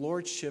from the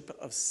lordship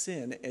of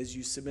sin as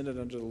you submitted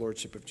under the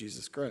lordship of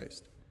Jesus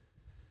Christ.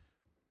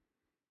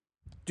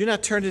 Do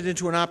not turn it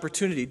into an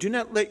opportunity. Do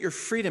not let your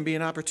freedom be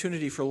an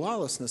opportunity for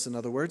lawlessness, in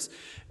other words.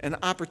 An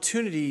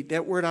opportunity,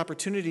 that word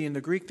opportunity in the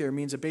Greek there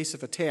means a base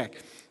of attack.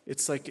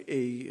 It's like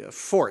a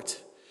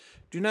fort.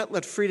 Do not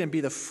let freedom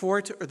be the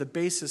fort or the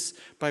basis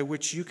by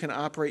which you can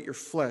operate your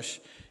flesh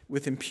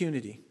with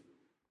impunity,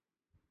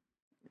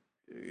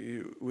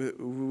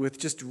 with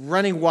just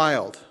running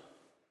wild.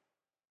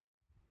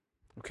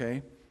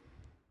 Okay?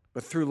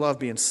 But through love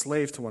be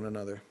enslaved to one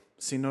another.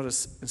 See,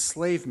 notice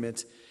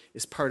enslavement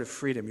is part of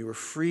freedom. You were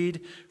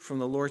freed from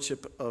the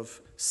lordship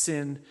of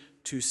sin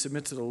to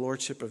submit to the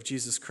lordship of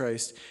Jesus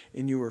Christ,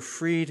 and you were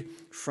freed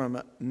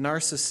from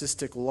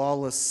narcissistic,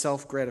 lawless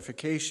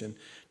self-gratification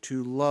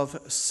to love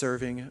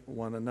serving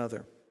one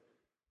another.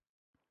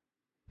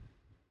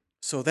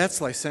 So that's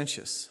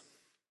licentiousness.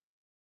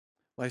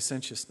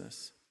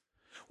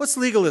 What's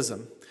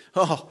legalism?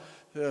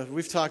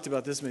 We've talked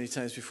about this many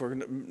times before.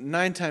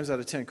 9 times out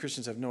of 10,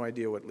 Christians have no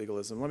idea what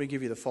legalism. Let me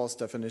give you the false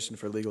definition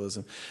for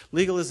legalism.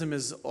 Legalism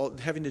is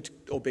having to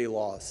obey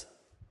laws.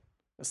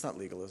 That's not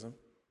legalism.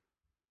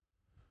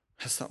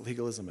 That's not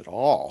legalism at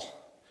all.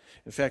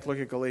 In fact, look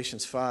at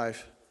Galatians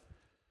 5.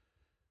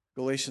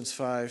 Galatians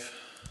 5.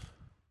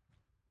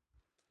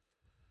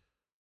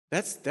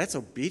 That's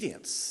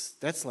obedience.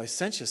 That's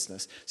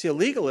licentiousness. See, a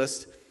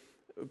legalist,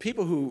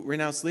 people who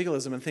renounce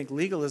legalism and think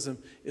legalism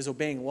is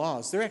obeying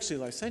laws, they're actually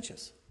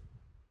licentious.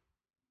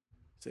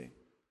 See?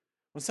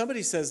 When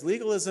somebody says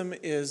legalism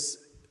is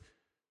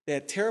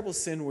that terrible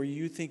sin where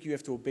you think you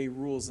have to obey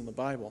rules in the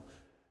Bible,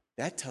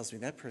 that tells me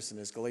that person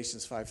is,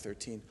 Galatians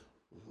 5:13,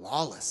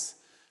 lawless,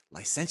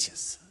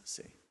 licentious.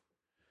 See?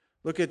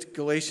 Look at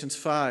Galatians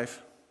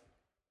 5,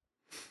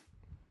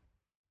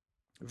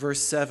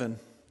 verse 7.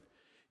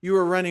 You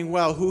were running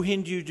well. Who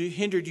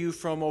hindered you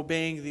from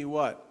obeying the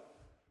what?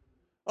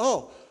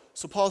 Oh,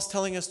 so Paul's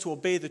telling us to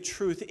obey the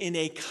truth in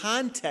a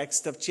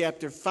context of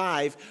chapter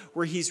 5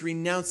 where he's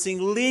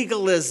renouncing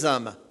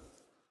legalism.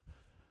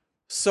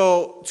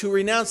 So to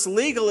renounce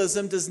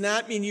legalism does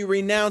not mean you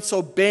renounce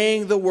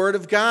obeying the Word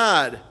of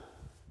God.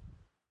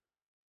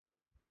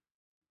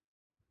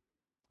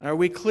 Are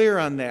we clear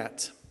on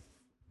that?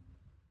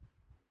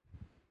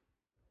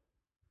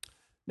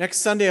 Next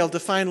Sunday I'll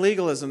define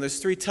legalism. There's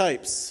 3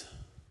 types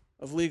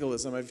of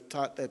legalism. I've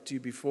taught that to you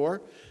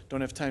before.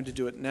 Don't have time to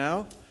do it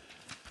now.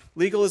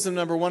 Legalism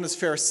number 1 is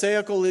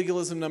Pharisaical.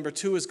 Legalism number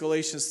 2 is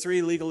Galatians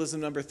 3. Legalism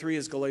number 3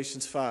 is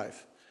Galatians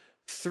 5.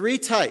 3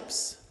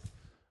 types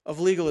of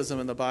legalism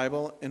in the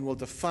Bible, and we'll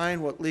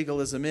define what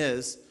legalism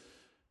is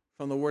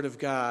from the Word of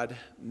God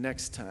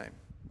next time.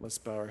 Let's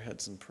bow our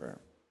heads in prayer.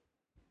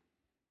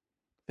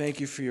 Thank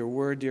you for your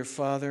word, dear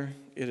Father.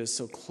 It is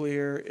so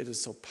clear, it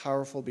is so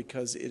powerful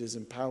because it is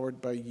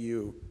empowered by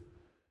you.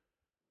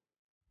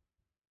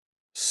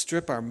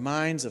 Strip our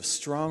minds of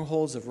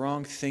strongholds of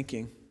wrong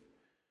thinking,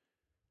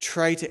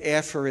 trite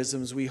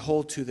aphorisms we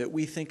hold to that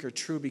we think are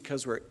true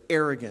because we're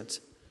arrogant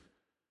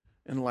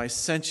and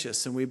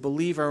licentious, and we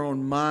believe our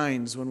own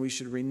minds when we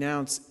should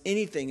renounce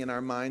anything in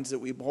our minds that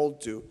we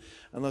hold to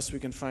unless we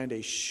can find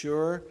a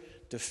sure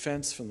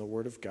defense from the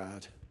Word of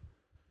God.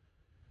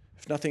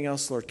 If nothing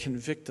else, Lord,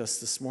 convict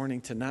us this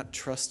morning to not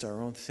trust our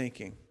own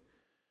thinking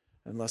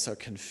unless our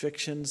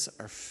convictions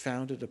are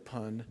founded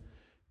upon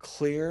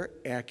clear,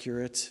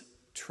 accurate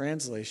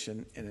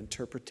translation and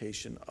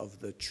interpretation of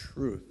the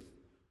truth.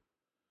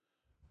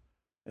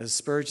 As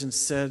Spurgeon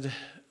said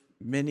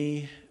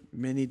many,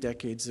 many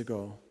decades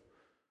ago,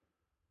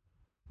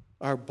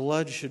 our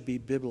blood should be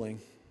boiling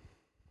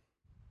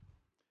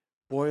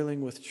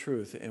with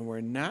truth, and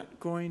we're not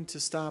going to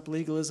stop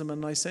legalism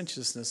and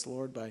licentiousness,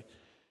 Lord, by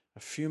a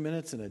few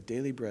minutes and a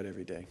daily bread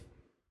every day.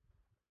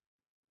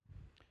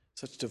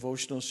 Such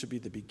devotionals should be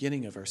the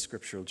beginning of our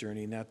scriptural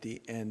journey, not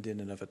the end in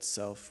and of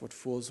itself. What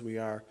fools we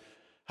are.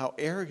 How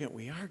arrogant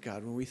we are,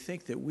 God, when we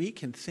think that we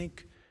can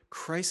think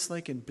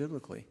Christ-like and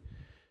biblically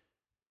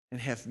and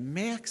have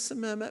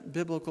maximum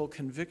biblical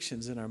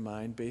convictions in our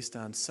mind based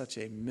on such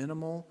a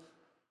minimal,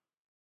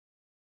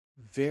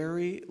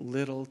 very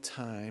little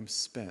time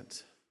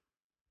spent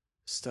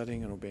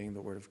studying and obeying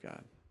the Word of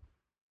God.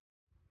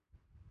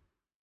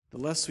 The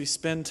less we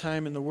spend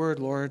time in the Word,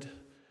 Lord,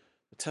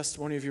 the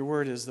testimony of your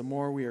Word is the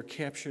more we are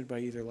captured by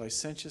either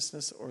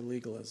licentiousness or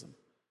legalism.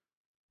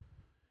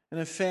 And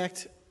in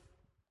fact,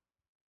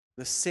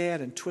 the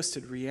sad and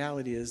twisted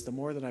reality is the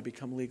more that I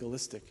become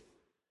legalistic,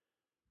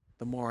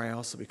 the more I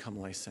also become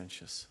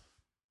licentious.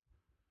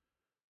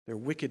 They're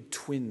wicked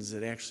twins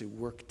that actually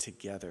work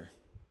together.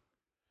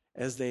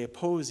 As they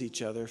oppose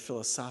each other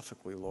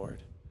philosophically,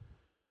 Lord,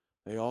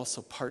 they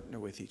also partner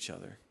with each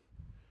other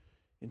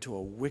into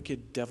a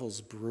wicked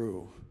devil's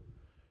brew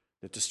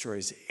that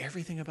destroys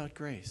everything about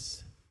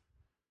grace.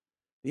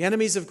 The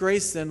enemies of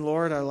grace, then,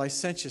 Lord, are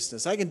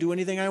licentiousness. I can do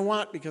anything I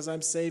want because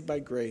I'm saved by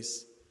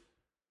grace.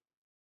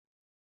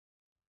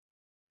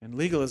 And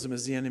legalism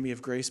is the enemy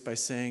of grace by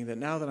saying that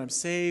now that I'm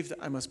saved,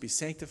 I must be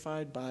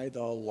sanctified by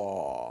the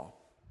law.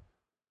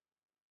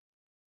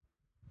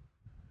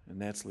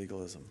 And that's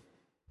legalism.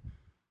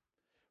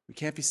 We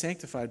can't be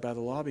sanctified by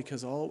the law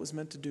because all it was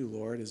meant to do,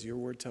 Lord, as your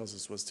word tells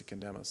us, was to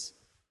condemn us.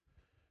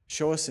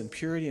 Show us in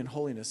purity and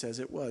holiness as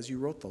it was. You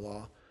wrote the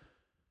law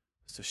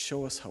to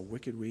show us how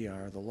wicked we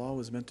are. The law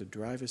was meant to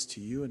drive us to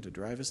you and to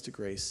drive us to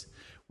grace.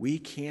 We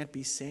can't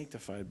be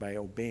sanctified by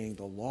obeying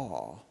the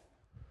law.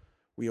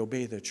 We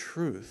obey the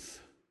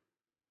truth,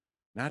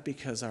 not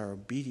because our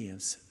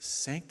obedience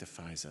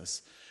sanctifies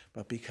us,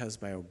 but because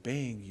by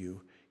obeying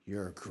you,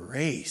 Your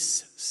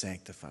grace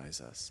sanctifies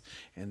us.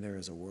 And there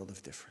is a world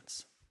of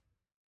difference.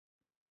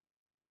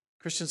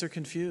 Christians are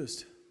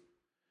confused.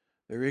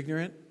 They're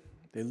ignorant.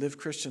 They live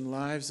Christian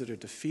lives that are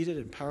defeated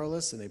and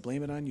powerless, and they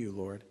blame it on you,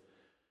 Lord.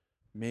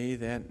 May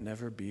that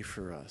never be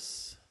for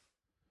us.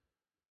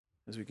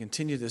 As we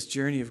continue this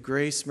journey of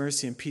grace,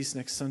 mercy, and peace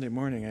next Sunday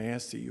morning, I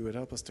ask that you would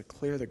help us to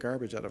clear the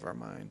garbage out of our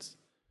minds.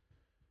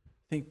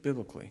 Think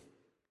biblically.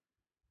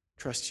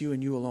 Trust you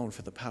and you alone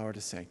for the power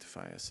to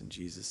sanctify us. In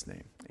Jesus'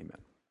 name,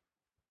 amen.